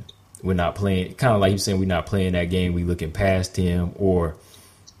him, and we're not playing." Kind of like he was saying, "We're not playing that game. We looking past him." Or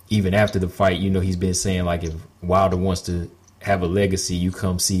even after the fight, he's been saying like, if Wilder wants to have a legacy, you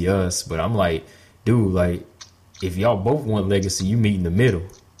come see us. But I'm like, dude, like if y'all both want legacy, you meet in the middle.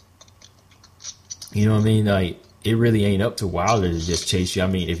 You know what I mean? Like, it really ain't up to Wilder to just chase you. I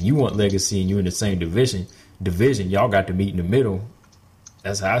mean, if you want legacy and you're in the same division, y'all got to meet in the middle.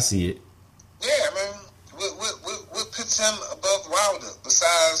 That's how I see it. Yeah, I mean, what puts him above Wilder?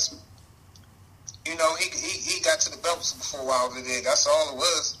 Besides, he got to the belts before Wilder did. That's all it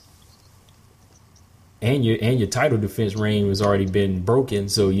was. And your title defense reign has already been broken,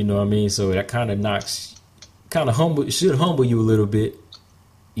 so you know what I mean. So that kind of should humble you a little bit.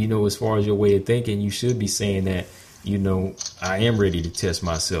 As far as your way of thinking, you should be saying that, I am ready to test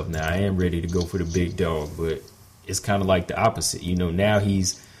myself now. I am ready to go for the big dog. But it's kind of like the opposite. Now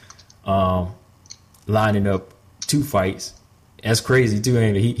he's lining up 2 fights. That's crazy too,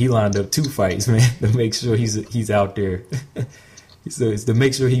 ain't it? He lined up 2 fights, man, to make sure he's out there. So it's to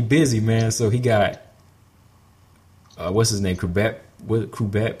make sure he's busy, man. So he got what's his name, Kubrat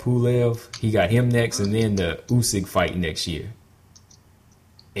Pulev. He got him next, and then the Usyk fight next year.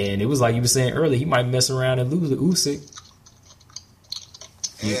 And it was like you were saying earlier, he might mess around and lose to Usyk.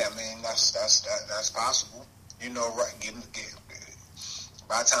 Yeah, I mean that's possible. Right?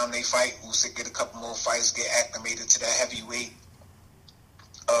 By the time they fight, Usyk get a couple more fights, get acclimated to that heavyweight,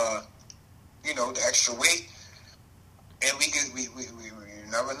 the extra weight, and we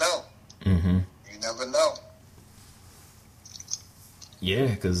never know. Mm-hmm. You never know. Yeah,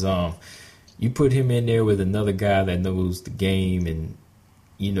 because you put him in there with another guy that knows the game and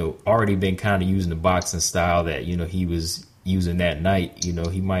already been kind of using the boxing style that, he was using that night. He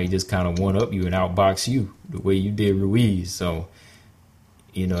might just kind of one up you and outbox you the way you did Ruiz. So,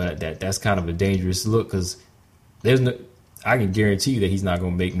 that's kind of a dangerous look because I can guarantee you that he's not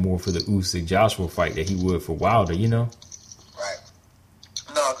going to make more for the Usyk Joshua fight that he would for Wilder, Right.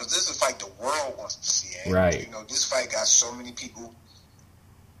 No, because this is a fight the world wants to see. Right. This fight got so many people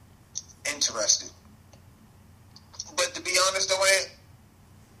interested. But to be honest, though,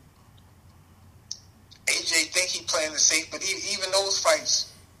 AJ think he playing it safe, but even those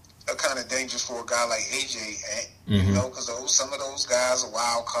fights are kind of dangerous for a guy like AJ, because some of those guys are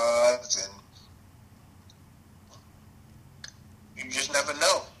wild cards, and you just never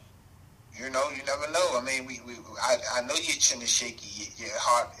know. You never know. I mean, I know your chin is shaky, your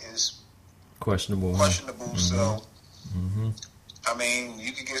heart is questionable. Mm-hmm. So, I mean,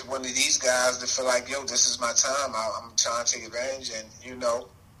 you could get one of these guys that feel like, yo, this is my time. I'm trying to take advantage and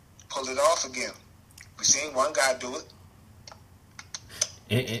pull it off again. We've seen one guy do it.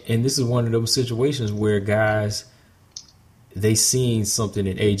 And this is one of those situations where guys, they seen something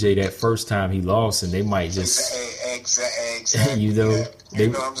in AJ that first time he lost, and they might just exactly. You know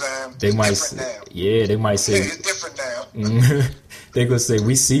what I'm saying? They might say it's different now. They're gonna say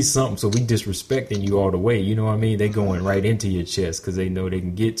we see something, so we disrespecting you all the way. You know what I mean? They going right into your chest because they know they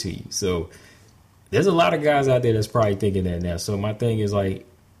can get to you. So there's a lot of guys out there that's probably thinking that now. So my thing is like,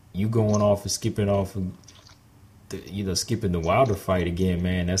 you going off and skipping off, skipping the Wilder fight again,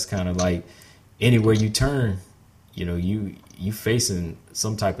 man. That's kind of like anywhere you turn, you facing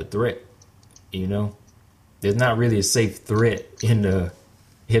some type of threat. There's not really a safe threat in the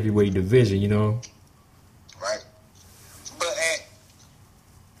heavyweight division. Right. But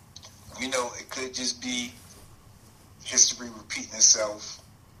it could just be history repeating itself.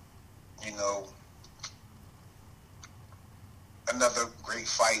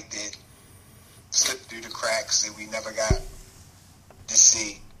 fight that slipped through the cracks that we never got to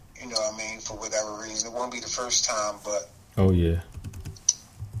see. You know what I mean? For whatever reason, it won't be the first time, but oh yeah,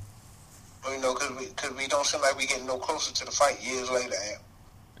 you know, because we don't seem like we getting no closer to the fight years later.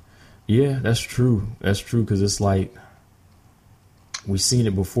 yeah, that's true. That's true because it's like we've seen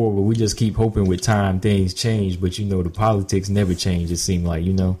it before, but we just keep hoping with time things change. But you know, the politics never change. It seemed like,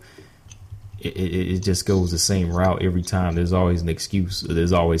 you know, it just goes the same route every time. There's always an excuse.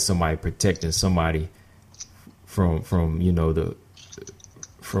 There's always somebody protecting somebody from you know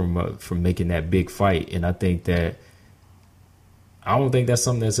from making that big fight. And I think that I don't think that's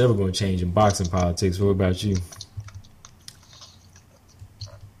something that's ever going to change in boxing politics. What about you?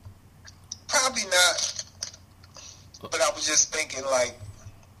 Probably not. But I was just thinking, like,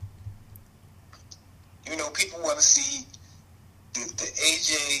 you know, people want to see the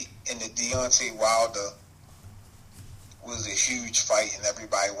AJ and the Deontay Wilder was a huge fight, and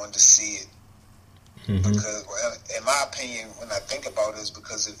everybody wanted to see it. Mm-hmm. Because, well, in my opinion, when I think about it, it's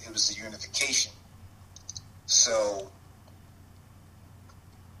because it was the unification. So,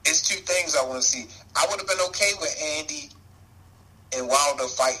 it's two things I want to see. I would have been okay with Andy and Wilder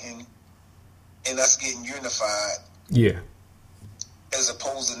fighting and us getting unified. Yeah. As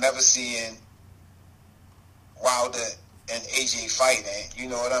opposed to never seeing Wilder and AJ fighting. You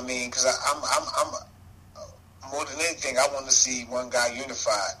know what I mean? Because I'm more than anything, I want to see one guy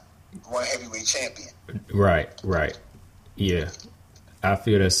unified, one heavyweight champion. Right. Yeah. I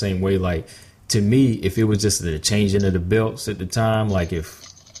feel that same way. Like, to me, if it was just the changing of the belts at the time, like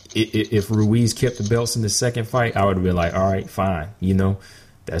if Ruiz kept the belts in the second fight, I would have been like, all right, fine. You know,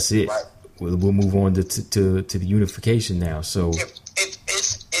 that's it. Right. We'll move on to the unification now. So if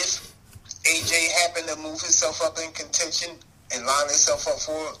AJ happened to move himself up in contention and line himself up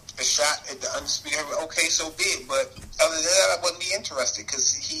for a shot at the undisputed heavyweight, okay, so be it. But other than that, I wouldn't be interested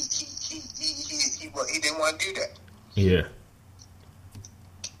because he didn't want to do that. Yeah.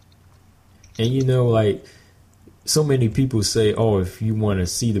 And you know, like, so many people say, oh, if you want to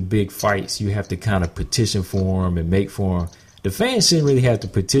see the big fights, you have to kind of petition for them and make for them. The fans shouldn't really have to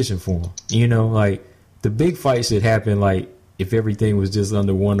petition for them. You know, like, the big fights should happen, like, if everything was just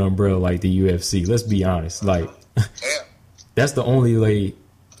under one umbrella, like the UFC. Let's be honest. Like, that's the only way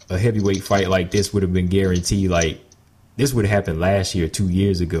a heavyweight fight like this would have been guaranteed. Like, this would have happened last year, 2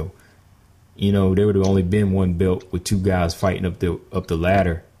 years ago. You know, there would have only been one belt with two guys fighting up the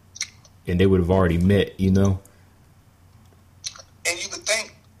ladder, and they would have already met, you know? And you would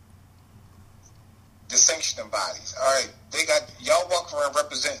think the sanctioning bodies, all right, they got y'all walk around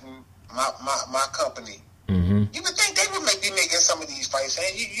representing my company. Mm-hmm. You would think they would be making some of these fights,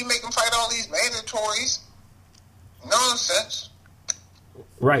 and you make them fight all these mandatories. Nonsense.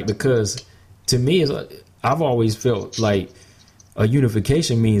 Right, because to me, I've always felt like a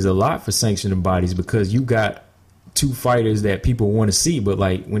unification means a lot for sanctioning bodies because you got two fighters that people want to see, but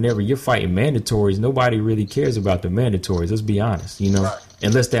like whenever you're fighting mandatories, nobody really cares about the mandatories. Let's be honest, you know, right.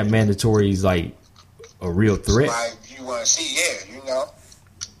 Unless that mandatory is like a real threat. Like you want to see, yeah, you know.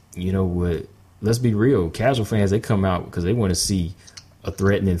 You know what? Let's be real. Casual fans, they come out because they want to see a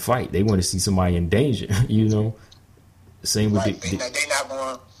threatening fight. They want to see somebody in danger. You know, same with right. They not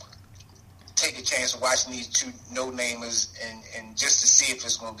going to take a chance of watching these two no-namers and just to see if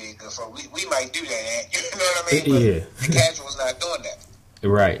it's going to be a good fight. We might do that, you know what I mean? But yeah. The casual's not doing that.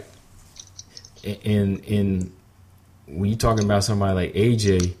 Right. And when you're talking about somebody like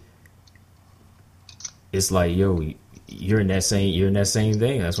AJ, it's like, yo, you're in that same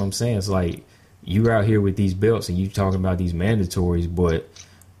thing. That's what I'm saying. It's like you're out here with these belts and you talking about these mandatories, but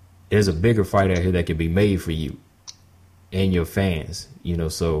there's a bigger fight out here that could be made for you and your fans, you know.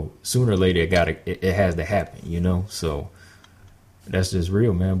 So sooner or later it has to happen, you know. So that's just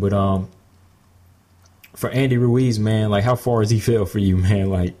real, man. But for Andy Ruiz, man, like how far has he fell for you, man?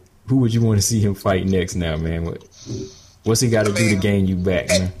 Like who would you want to see him fight next now, man? What's he got to do to gain you back,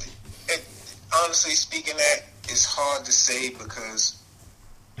 man? Honestly speaking, that is hard to say because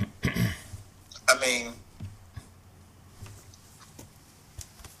I mean,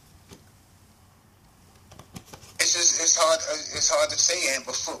 it's hard to say. And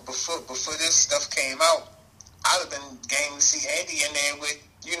before this stuff came out, I'd have been game to see Andy in there with,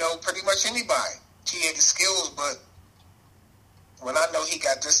 you know, pretty much anybody. He had the skills, but when I know he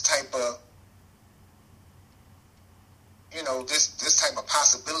got this type of, you know, this type of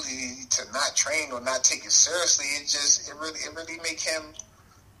possibility to not train or not take it seriously, it really make him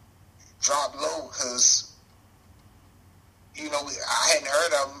drop low because, you know, I hadn't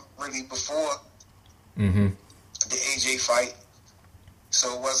heard of him really before the AJ fight.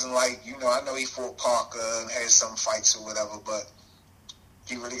 So it wasn't like, you know, I know he fought Parker and had some fights or whatever, but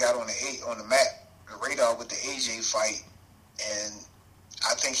he really got on the map, the radar with the AJ fight, and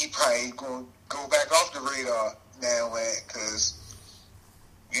I think he probably going to go back off the radar now, because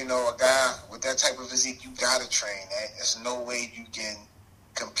you know, a guy with that type of physique, you gotta train. There's no way you can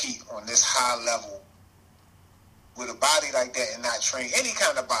compete on this high level with a body like that and not train. Any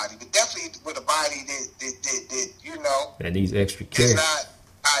kind of body, but definitely with a body that you know, that needs extra care. It's not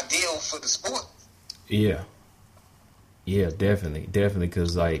ideal for the sport. Yeah, definitely,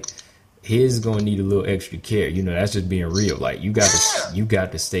 because like his gonna need a little extra care. You know, that's just being real. Like you got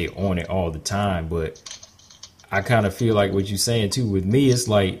to stay on it all the time. But I kind of feel like what you're saying too. With me, it's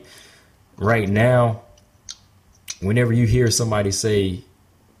like right now, whenever you hear somebody say,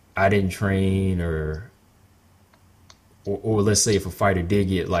 "I didn't train," or let's say if a fighter did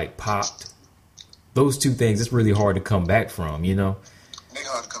get like popped, those two things, it's really hard to come back from, you know? They're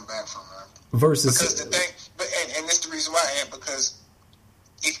hard to come back from, man. Versus... Because the thing, and that's the reason why I am, because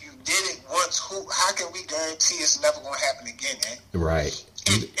if you did it once, how can we guarantee it's never going to happen again, man? Right.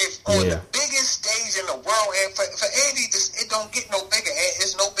 If on the biggest stage in the world, and for Andy, it don't get no bigger, and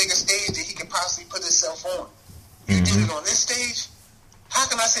it's no bigger stage that he can possibly put himself on. You did it on this stage? How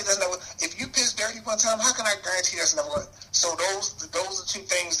can I say that's never? If you piss dirty one time, how can I guarantee that's never? So those are two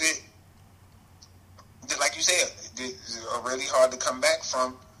things that like you said, are really hard to come back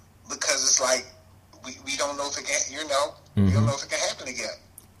from, because it's like we don't know if it can. You know, we don't know if it can happen again.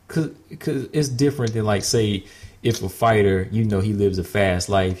 Cause it's different than like say if a fighter, you know, he lives a fast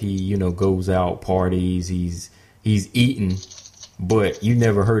life, he goes out parties, he's eating, but you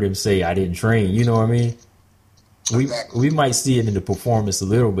never heard him say I didn't train. You know what I mean? We might see it in the performance a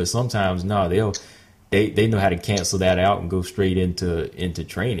little, but sometimes they know how to cancel that out and go straight into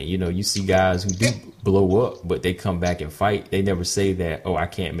training. You know, you see guys who do blow up, but they come back and fight. They never say that, I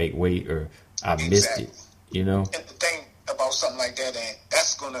can't make weight or I missed it. You know. And the thing about something like that,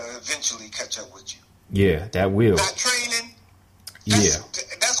 that's going to eventually catch up with you. Yeah, that will. Not training.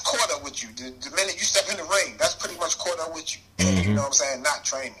 That's caught up with you. The minute you step in the ring, that's pretty much caught up with you. You know what I'm saying? Not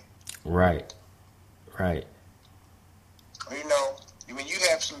training. Right. You know, when you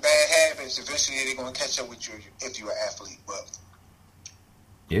have some bad habits, eventually they're going to catch up with you if you're an athlete. But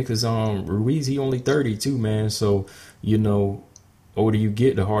yeah, because Ruiz, he only 32, man. So, you know, older you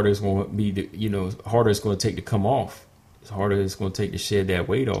get, the harder it's going to be, harder it's going to take to come off. It's harder it's going to take to shed that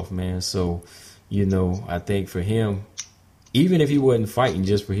weight off, man. So, you know, I think for him, even if he wasn't fighting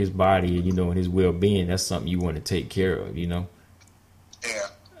just for his body, and his well-being, that's something you want to take care of, you know? Yeah.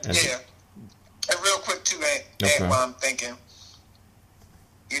 And real quick, too, and while I'm thinking,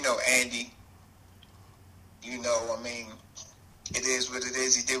 Andy, I mean, it is what it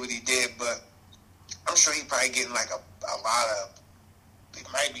is. He did what he did, but I'm sure he probably getting like a lot of, it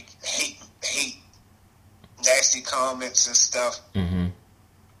might be hate, nasty comments and stuff. Mm-hmm.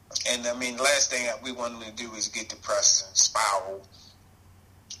 And I mean, the last thing that we want him to do is get depressed and spiral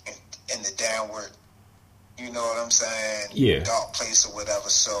in the downward, you know what I'm saying? Yeah. Dark place or whatever.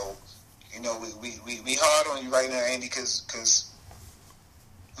 So, we hard on you right now, Andy, because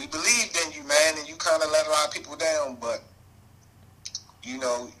we believed in you, man, and you kind of let a lot of people down. But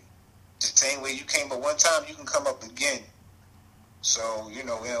the same way you came up one time, you can come up again. So we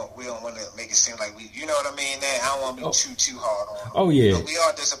don't want to make it seem like you know what I mean. I don't want to be too hard on him. Oh yeah, we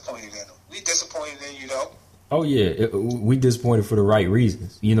are disappointed in him. We disappointed in you though. Oh yeah, we disappointed for the right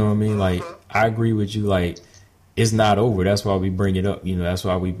reasons. You know what I mean? Like I agree with you. Like it's not over. That's why we bring it up. That's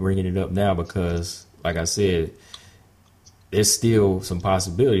why we bringing it up now, because like I said, there's still some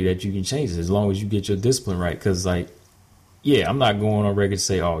possibility that you can change it as long as you get your discipline right. Because I'm not going on record to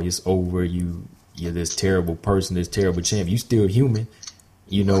say, it's over. You're this terrible person, this terrible champ. You still human,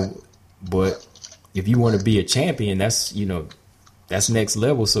 but if you want to be a champion, that's next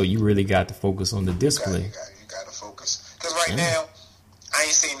level. So you really got to focus on the discipline. You got to focus. Because right now, I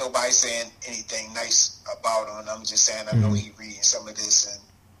ain't seen nobody saying anything nice about him. I'm just saying I know he reading some of this and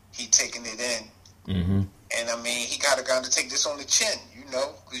he taking it in. Mm-hmm. And I mean, he got to take this on the chin,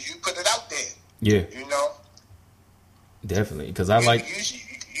 because you put it out there. Yeah. Definitely. Because I like...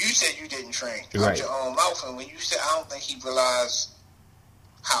 You said you didn't train right. Out your own mouth, and when you said, I don't think he realized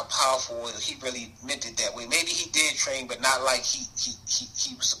how powerful he really meant it that way. Maybe he did train, but not like he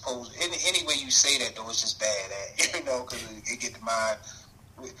was supposed. Any way you say that, though, it's just bad, because it get the mind.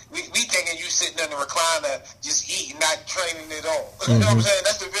 We thinking you sitting in the recliner just eating, not training at all. You know what I'm saying?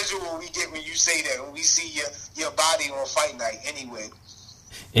 That's the visual we get when you say that. When we see your body on fight night, anyway.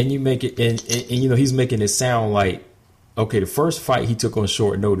 And you make it, and he's making it sound like. Okay, the first fight he took on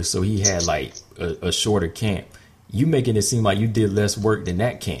short notice, so he had like a shorter camp. You making it seem like you did less work than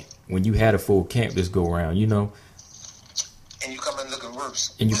that camp when you had a full camp this go around, And you come in looking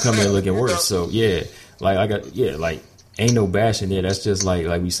worse. And you come in looking worse. So yeah, like ain't no bashing there. That's just like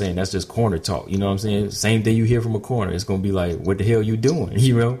we saying, that's just corner talk. You know what I'm saying? Same thing you hear from a corner. It's gonna be like, what the hell you doing?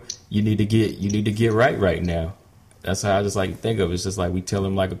 You know, you need to get right now. That's how I just like to think of it. It's just like we tell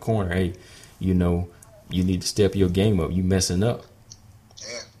him like a corner, hey, you know, you need to step your game up. You messing up.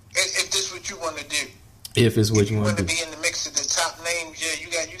 Yeah. If this what you want to do. If it's what you want to do. Be in the mix of the top names, yeah,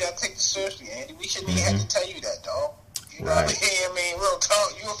 you got to take this seriously, Andy. We shouldn't even have to tell you that, dog. You know what I mean? Real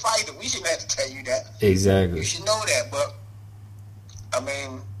talk. You a fighter. We shouldn't have to tell you that. Exactly. You should know that, but I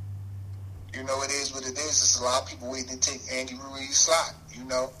mean, you know, it is what it is. It's a lot of people waiting to take Andy Ruiz slot. You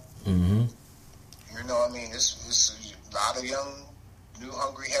know. Mm-hmm. You know, I mean, it's a lot of young, new,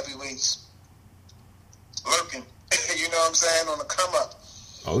 hungry heavyweights lurking. You know what I'm saying, on the come up.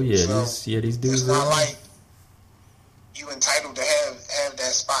 Oh yeah, so these dudes. It's not like you entitled to have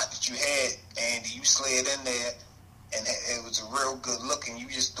that spot that you had, and you slid in there, and it was a real good look, and you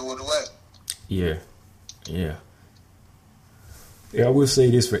just threw it away. Yeah. I will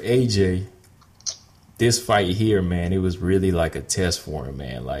say this for AJ. This fight here, man, it was really like a test for him,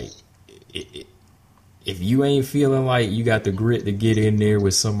 man. Like, if you ain't feeling like you got the grit to get in there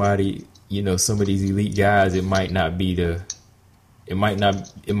with somebody, you know, some of these elite guys, it might not be the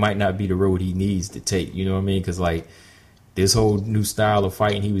road he needs to take. You know what I mean? Because like this whole new style of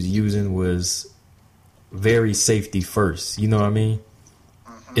fighting he was using was very safety first. You know what I mean?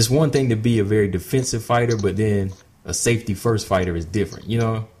 Mm-hmm. It's one thing to be a very defensive fighter, but then a safety first fighter is different. You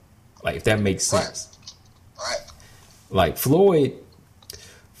know, like if that makes sense. Right. Like Floyd,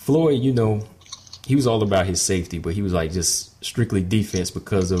 you know, he was all about his safety, but he was like just strictly defense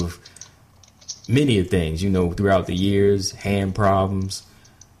because of many of things, you know, throughout the years, hand problems,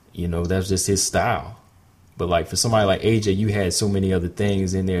 you know, that's just his style. But like for somebody like AJ, you had so many other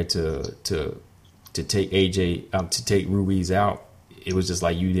things in there to take to take Ruiz out. It was just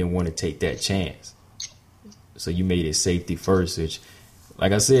like you didn't want to take that chance, so you made it safety first. Which,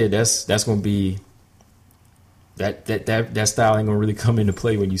 like I said, that's gonna be that style ain't gonna really come into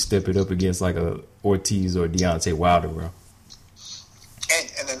play when you step it up against like a Ortiz or Deontay Wilder, bro.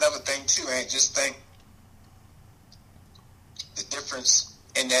 And another thing too, and just think the difference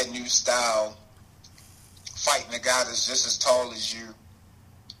in that new style, fighting a guy that's just as tall as you,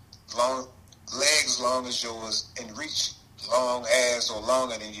 legs long as yours, and reach long as or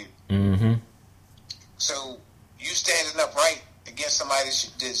longer than you. Mm-hmm. So you standing up right against somebody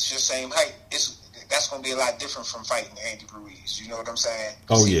that's your same height, that's going to be a lot different from fighting Andy Ruiz. You know what I'm saying?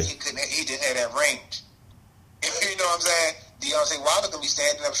 Oh, yeah. He didn't have that range. You know what I'm saying? Deontay Wilder going to be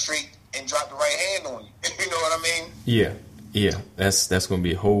standing up straight and drop the right hand on you. You know what I mean? Yeah. That's going to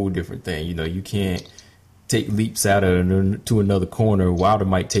be a whole different thing. You know, you can't take leaps out to another corner. Wilder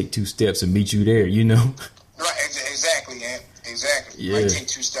might take 2 steps and meet you there, you know? Right, exactly, Ant. Exactly. Yeah. Might take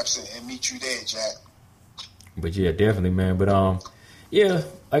 2 steps and meet you there, Jack. But yeah, definitely, man. But yeah,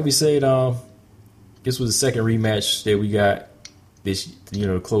 like we said, this was the second rematch that we got this, you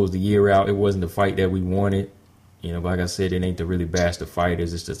know, to close the year out. It wasn't the fight that we wanted, you know. But like I said, it ain't to really bash the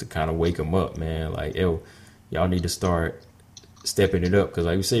fighters. It's just to kind of wake them up, man. Like, y'all need to start stepping it up, because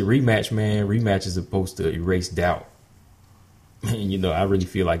like we say, rematch is supposed to erase doubt. You know, I really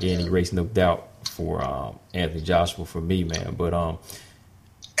feel like it ain't erasing no doubt for Anthony Joshua for me, man. But and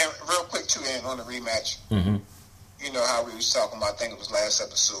real quick too, Ant, on the rematch, mm-hmm. You know how we was talking about, I think it was last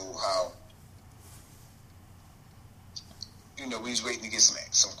episode, how, you know, we was waiting to get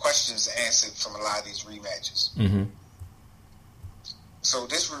some questions answered from a lot of these rematches. Mm-hmm. So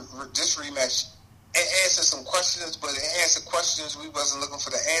this rematch, it answered some questions, but it answered questions we wasn't looking for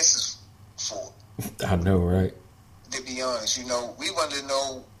the answers for. I know, right? To be honest, you know, we wanted to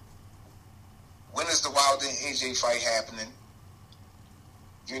know, when is the Wilder and AJ fight happening?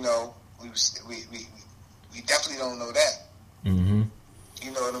 You know, we definitely don't know that. Mm-hmm.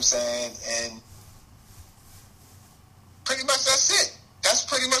 You know what I'm saying? And pretty much that's it. That's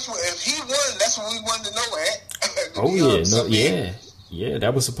pretty much what, if he won, that's what we wanted to know, Ant. Oh yeah, yeah.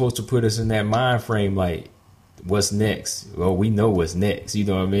 That was supposed to put us in that mind frame, like, what's next? Well, we know what's next. You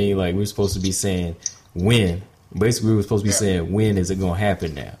know what I mean? Like, we're supposed to be saying when. Basically, we were supposed to be saying, when is it going to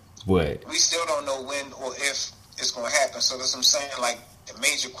happen now? But we still don't know when or if it's going to happen. So that's what I'm saying. Like, the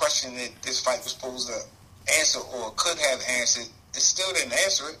major question that this fight was supposed to answer or could have answered, it still didn't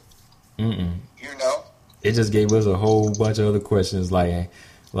answer it. Mm-mm. You know? It just gave us a whole bunch of other questions, like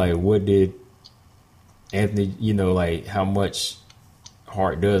what did Anthony, you know, like how much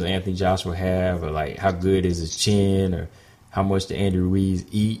heart does Anthony Joshua have, or like how good is his chin, or how much did Andy Ruiz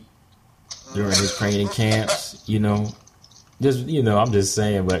eat during his training camps, you know? Just, you know, I'm just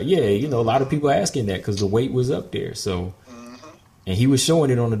saying, but yeah, you know, a lot of people asking that because the weight was up there. So, And he was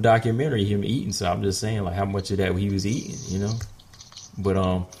showing it on the documentary, him eating. So I'm just saying, like, how much of that he was eating, you know? But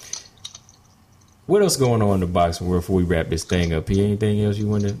what else going on in the boxing world before we wrap this thing up here? Anything else you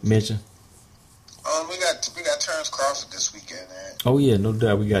want to mention? We got Terrence Crawford this weekend, man. Oh yeah, no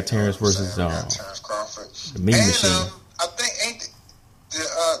doubt. We got Terrence versus Terrence Crawford. the Mean Machine. I think ain't the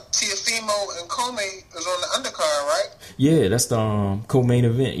Teofimo and Comey is on the undercard, right? Yeah, that's the co-main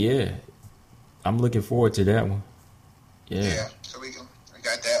event. Yeah, I'm looking forward to that one. Yeah. So we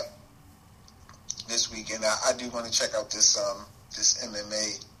got that this weekend. I do want to check out this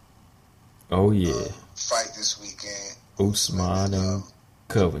MMA. Oh yeah. Fight this weekend. Usman and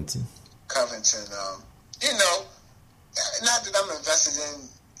Covington. You know, not that I'm invested in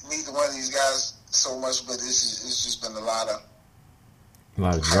neither one of these guys so much, but it's just been a lot of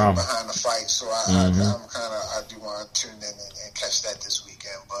drama behind the fight. So I do want to tune in and catch that this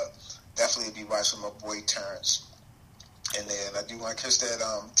weekend. But definitely be watching my boy Terrence. And then I do want to catch that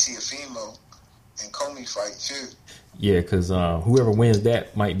Teofimo and Comey fight too. Yeah, because whoever wins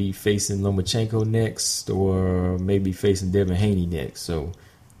that might be facing Lomachenko next, or maybe facing Devin Haney next. So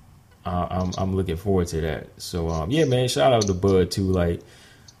I'm looking forward to that. So yeah, man, shout out to Bud too. Like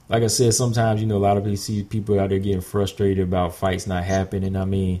I said, sometimes, you know, a lot of people see people out there getting frustrated about fights not happening. I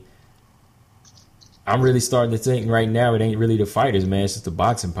mean, I'm really starting to think right now it ain't really the fighters, man. It's just the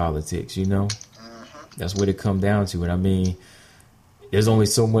boxing politics, you know. That's what it comes down to. And I mean, there's only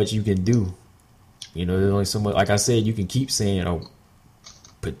so much you can do. You know, there's only so much. Like I said, you can keep saying, "Oh,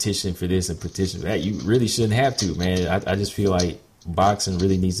 petition for this and petition for that." You really shouldn't have to, man. I just feel like boxing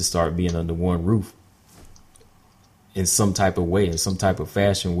really needs to start being under one roof in some type of way, in some type of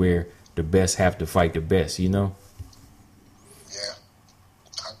fashion, where the best have to fight the best. You know? Yeah,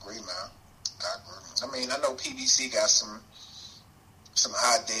 I agree, man. I agree. I mean, I know PBC got some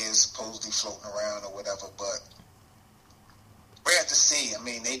ideas supposedly floating around or whatever, but we have to see. I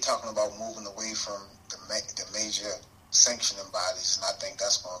mean, they talking about moving away from the major sanctioning bodies, and I think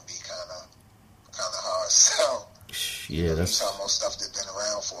that's going to be kind of hard. So, yeah, that's talking about stuff that's been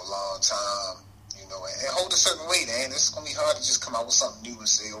around for a long time, you know, and hold a certain weight, man. It's going to be hard to just come out with something new and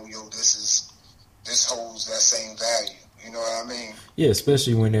say, "Oh, yo, this holds that same value." You know what I mean? Yeah,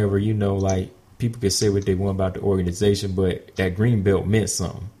 especially whenever, you know, like, people can say what they want about the organization, but that green belt meant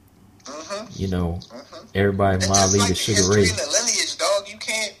something. You know, everybody Mali like the Sugar Ray. The lineage, dog. You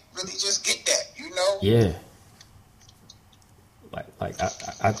can't really just get that, you know. Yeah. Like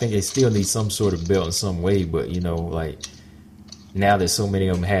I think they still need some sort of belt in some way, but you know, like, now that so many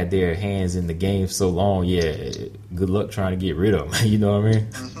of them had their hands in the game so long, yeah, good luck trying to get rid of them. You know what I mean?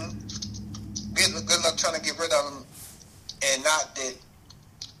 Good luck trying to get rid of them, and not that,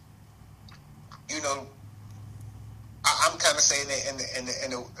 you know. I'm kind of saying it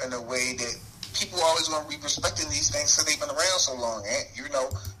in a way that people always want to be respecting these things because they've been around so long, you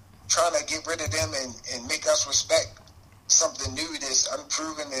know, trying to get rid of them and make us respect something new that's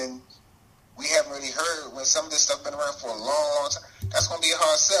unproven and we haven't really heard when some of this stuff been around for a long, long time. That's going to be a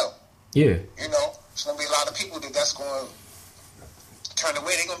hard sell. Yeah. You know, there's going to be a lot of people that's going to turn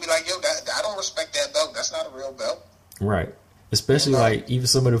away. They're going to be like, yo, I don't respect that belt. That's not a real belt. Right. Especially, like, even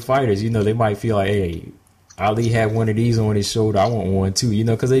some of the fighters, you know, they might feel like, hey, Ali had one of these on his shoulder. I want one too, you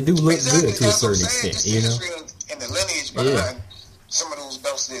know, because they do look good to a certain extent, you know. In the lineage behind some of those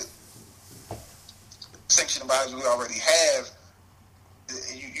belts that sanctioned bodies we already have,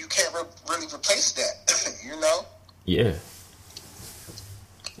 you can't really replace that, you know. Yeah.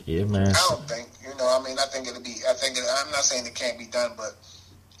 Yeah, man. I don't think, you know. I mean, I think I'm not saying it can't be done, but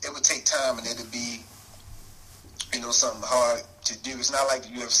it would take time and it'd be, you know, something hard to do. It's not like the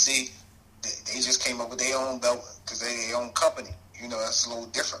UFC. They just came up with their own belt because they're their own company. You know, that's a little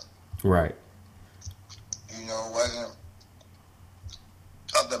different. Right. You know, it wasn't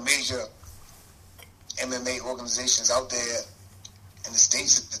of the major MMA organizations out there in the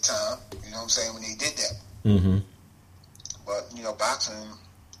States at the time. You know what I'm saying, when they did that. Mm-hmm. But, you know, boxing,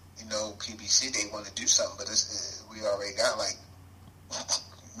 you know, PBC, they want to do something, but we already got, like,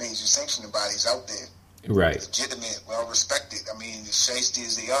 major sanctioning bodies out there. Right. Legitimate, well respected. I mean, as shasty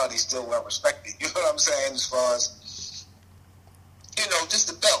as they are, they still well respected. You know what I'm saying? As far as, you know, just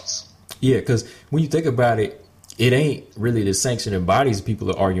the belts. Yeah, because when you think about it, it ain't really the sanctioning bodies people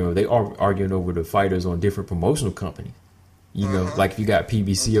are arguing over. They are arguing over the fighters on different promotional companies. You know, like if you got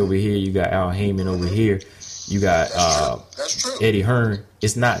PBC over here, you got Al Heyman over here, you got That's true. Eddie Hearn.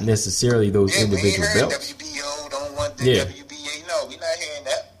 It's not necessarily those individual belts. WBO don't want the WBA. No, we're not hearing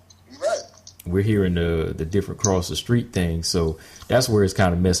that. You're right. We're hearing the different cross the street thing, so that's where it's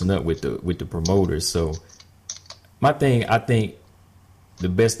kind of messing up with the promoters. So my thing, I think the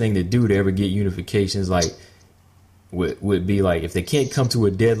best thing to do to ever get unification is like would be like, if they can't come to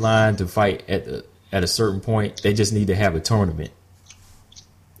a deadline to fight at a certain point, they just need to have a tournament.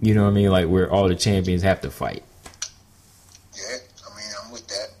 You know what I mean? Like where all the champions have to fight. Yeah, I mean, I'm with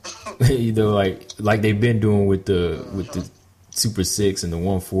that. You know, like they've been doing with the Super 6 and the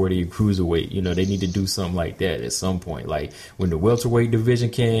 140 cruiserweight. You know, they need to do something like that at some point. Like when the welterweight division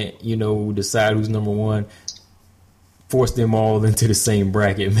can't, you know, decide who's number one, force them all into the same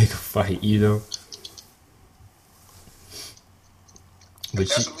bracket and make a fight, you know? But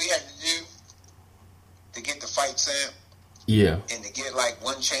that's what we had to do to get the fight, Sam. Yeah. And to get like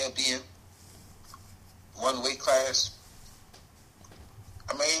one champion, one weight class.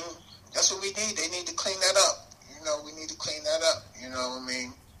 I mean, that's what we need. They need to clean that up. You know, we need to clean that up. You know what I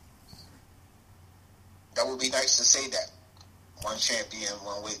mean? That would be nice to say that. One champion,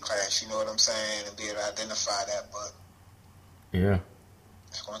 one weight class, you know what I'm saying? And be able to identify that, but yeah,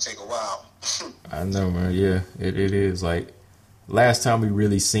 it's going to take a while. I know, man. Yeah, it is. Like, last time we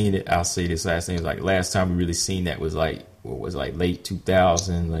really seen it, I'll say this last thing, like, last time we really seen that was like, what was like late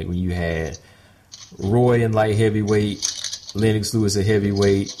 2000, like when you had Roy in light heavyweight, Lennox Lewis at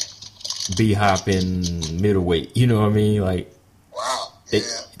heavyweight, B-Hop in middleweight. You know what I mean? Like, wow.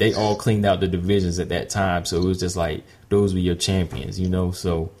 They all cleaned out the divisions at that time, so it was just like, those were your champions, you know?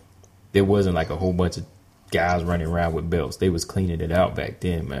 So there wasn't like a whole bunch of guys running around with belts. They was cleaning it out back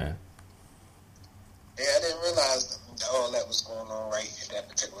then, man. Yeah, I didn't realize all that was going on right at that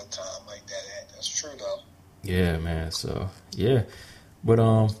particular time like that. That's true, though. Yeah, man. So, yeah. But,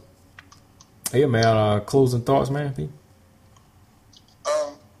 yeah, man, closing thoughts, man, P?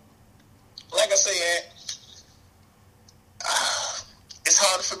 Like I say, it's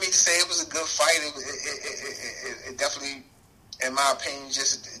hard for me to say it was a good fight. It definitely, in my opinion,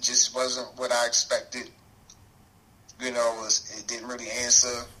 just wasn't what I expected. You know, it didn't really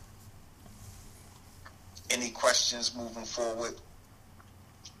answer any questions moving forward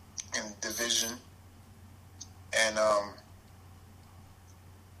in the division. And I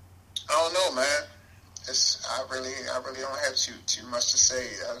don't know, man. I really don't have too much to say.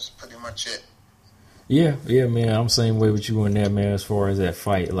 That's pretty much it. Yeah, man. I'm the same way with you on that, man. As far as that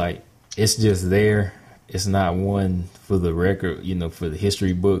fight, like, it's just there. It's not one for the record, you know, for the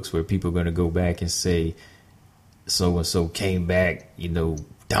history books where people are going to go back and say so and so came back, you know,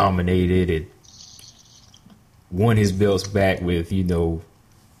 dominated and won his belts back with, you know,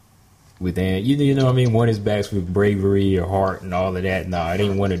 you know what I mean, won his backs with bravery or heart and all of that. Nah, it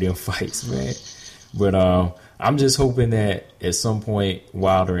ain't one of them fights, man. But I'm just hoping that at some point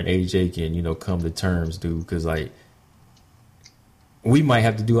Wilder and AJ can, you know, come to terms, dude. Because, like, we might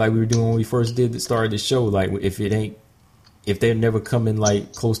have to do like we were doing when we first started the show. Like, if they're never coming,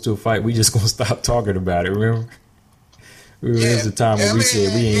 like, close to a fight, we just going to stop talking about it, remember? There's a time when we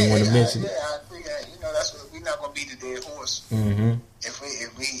said we ain't want to mention it. Yeah, I agree that. You know, that's what, we're not going to beat the dead horse. Mm-hmm.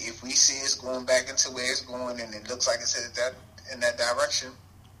 If we see it's going back into where it's going and it looks like it's headed in that direction,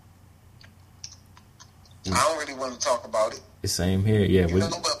 I don't really want to talk about it. The same here, yeah. You know,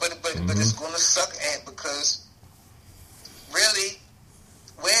 but it's going to suck, because really,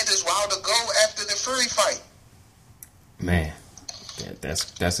 where does Wilder go after the Fury fight? Man,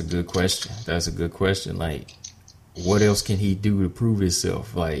 that's a good question. That's a good question. Like, what else can he do to prove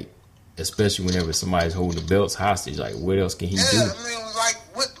himself? Like, especially whenever somebody's holding the belts hostage. Like, what else can he do? Yeah, I mean, like,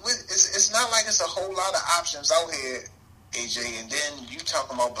 it's not like it's a whole lot of options out here, AJ. And then you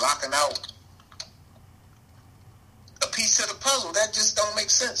talking about blocking out a piece of the puzzle. That just don't make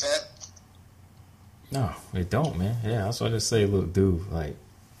sense, man. No, it don't, man. Yeah, that's why I just say, look, dude, like,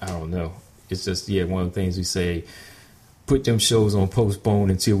 I don't know. It's just, yeah, one of the things we say, put them shows on postpone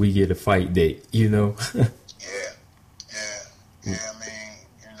until we get a fight date, you know? Yeah, I mean,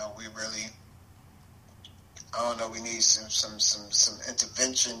 you know, we really, I don't know, we need some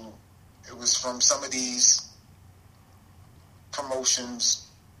intervention. It was from some of these promotions,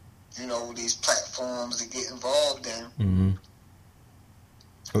 you know, these platforms to get involved in. Mm-hmm.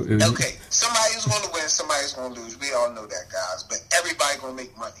 Okay, somebody's going to win, somebody's going to lose. We all know that, guys. But everybody's going to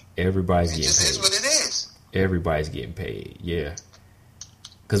make money. Everybody's getting paid. It just is what it is. Everybody's getting paid, yeah.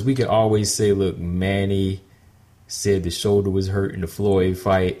 Because we can always say, look, Manny said the shoulder was hurt in the Floyd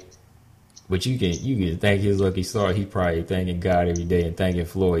fight. But you can thank his lucky star. He probably thanking God every day and thanking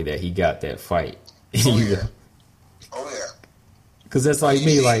Floyd that he got that fight. Oh, yeah. Because that's like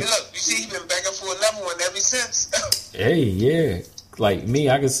me, like... Look, you see, he's been begging for another one ever since. Hey, yeah. Like me,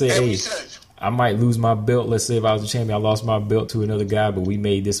 I could say, hey, I might lose my belt. Let's say if I was a champion, I lost my belt to another guy, but we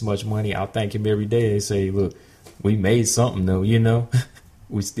made this much money. I'll thank him every day and say, look, we made something though, you know?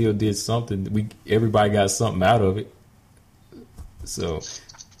 We still did something. Everybody got something out of it. So...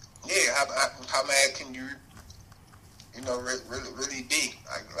 Yeah, how mad can you really be.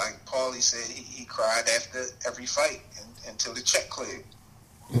 Like Paulie said, he cried after every fight until the check cleared.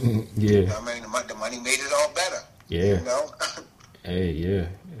 Yeah. I mean, the money made it all better. Yeah. You know? Hey, yeah.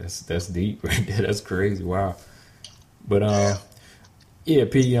 That's deep right there. That's crazy. Wow. But yeah,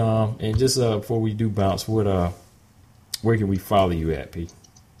 P, and just before we do bounce, where can we follow you at, P?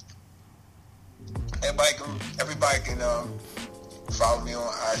 Everybody can follow me on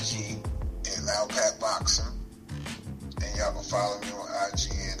IG at Loudpack Boxing. And y'all can follow me on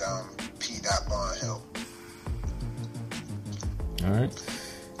IG at p.bondhill. All right.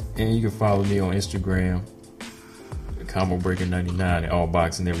 And you can follow me on Instagram, Combo Breaker 99, All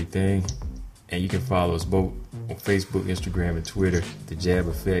Boxing Everything. And you can follow us both on Facebook, Instagram, and Twitter, The Jab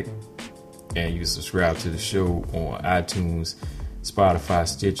Effect. And you can subscribe to the show on iTunes, Spotify,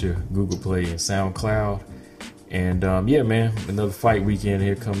 Stitcher, Google Play, and SoundCloud. And yeah, man, another fight weekend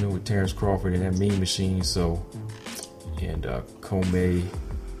here coming with Terrence Crawford and that Mean Machine. So, and Comey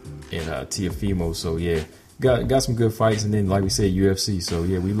and Teofimo. So yeah, got some good fights. And then, like we said, UFC. So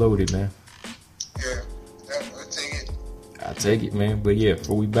yeah, we loaded, man. Yeah, I'll take it. I take it, man. But yeah,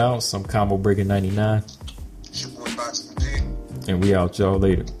 before we bounce, I'm Combo Breaker 99. It's your boy Boxing P. And we out, y'all,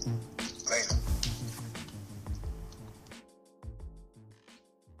 later.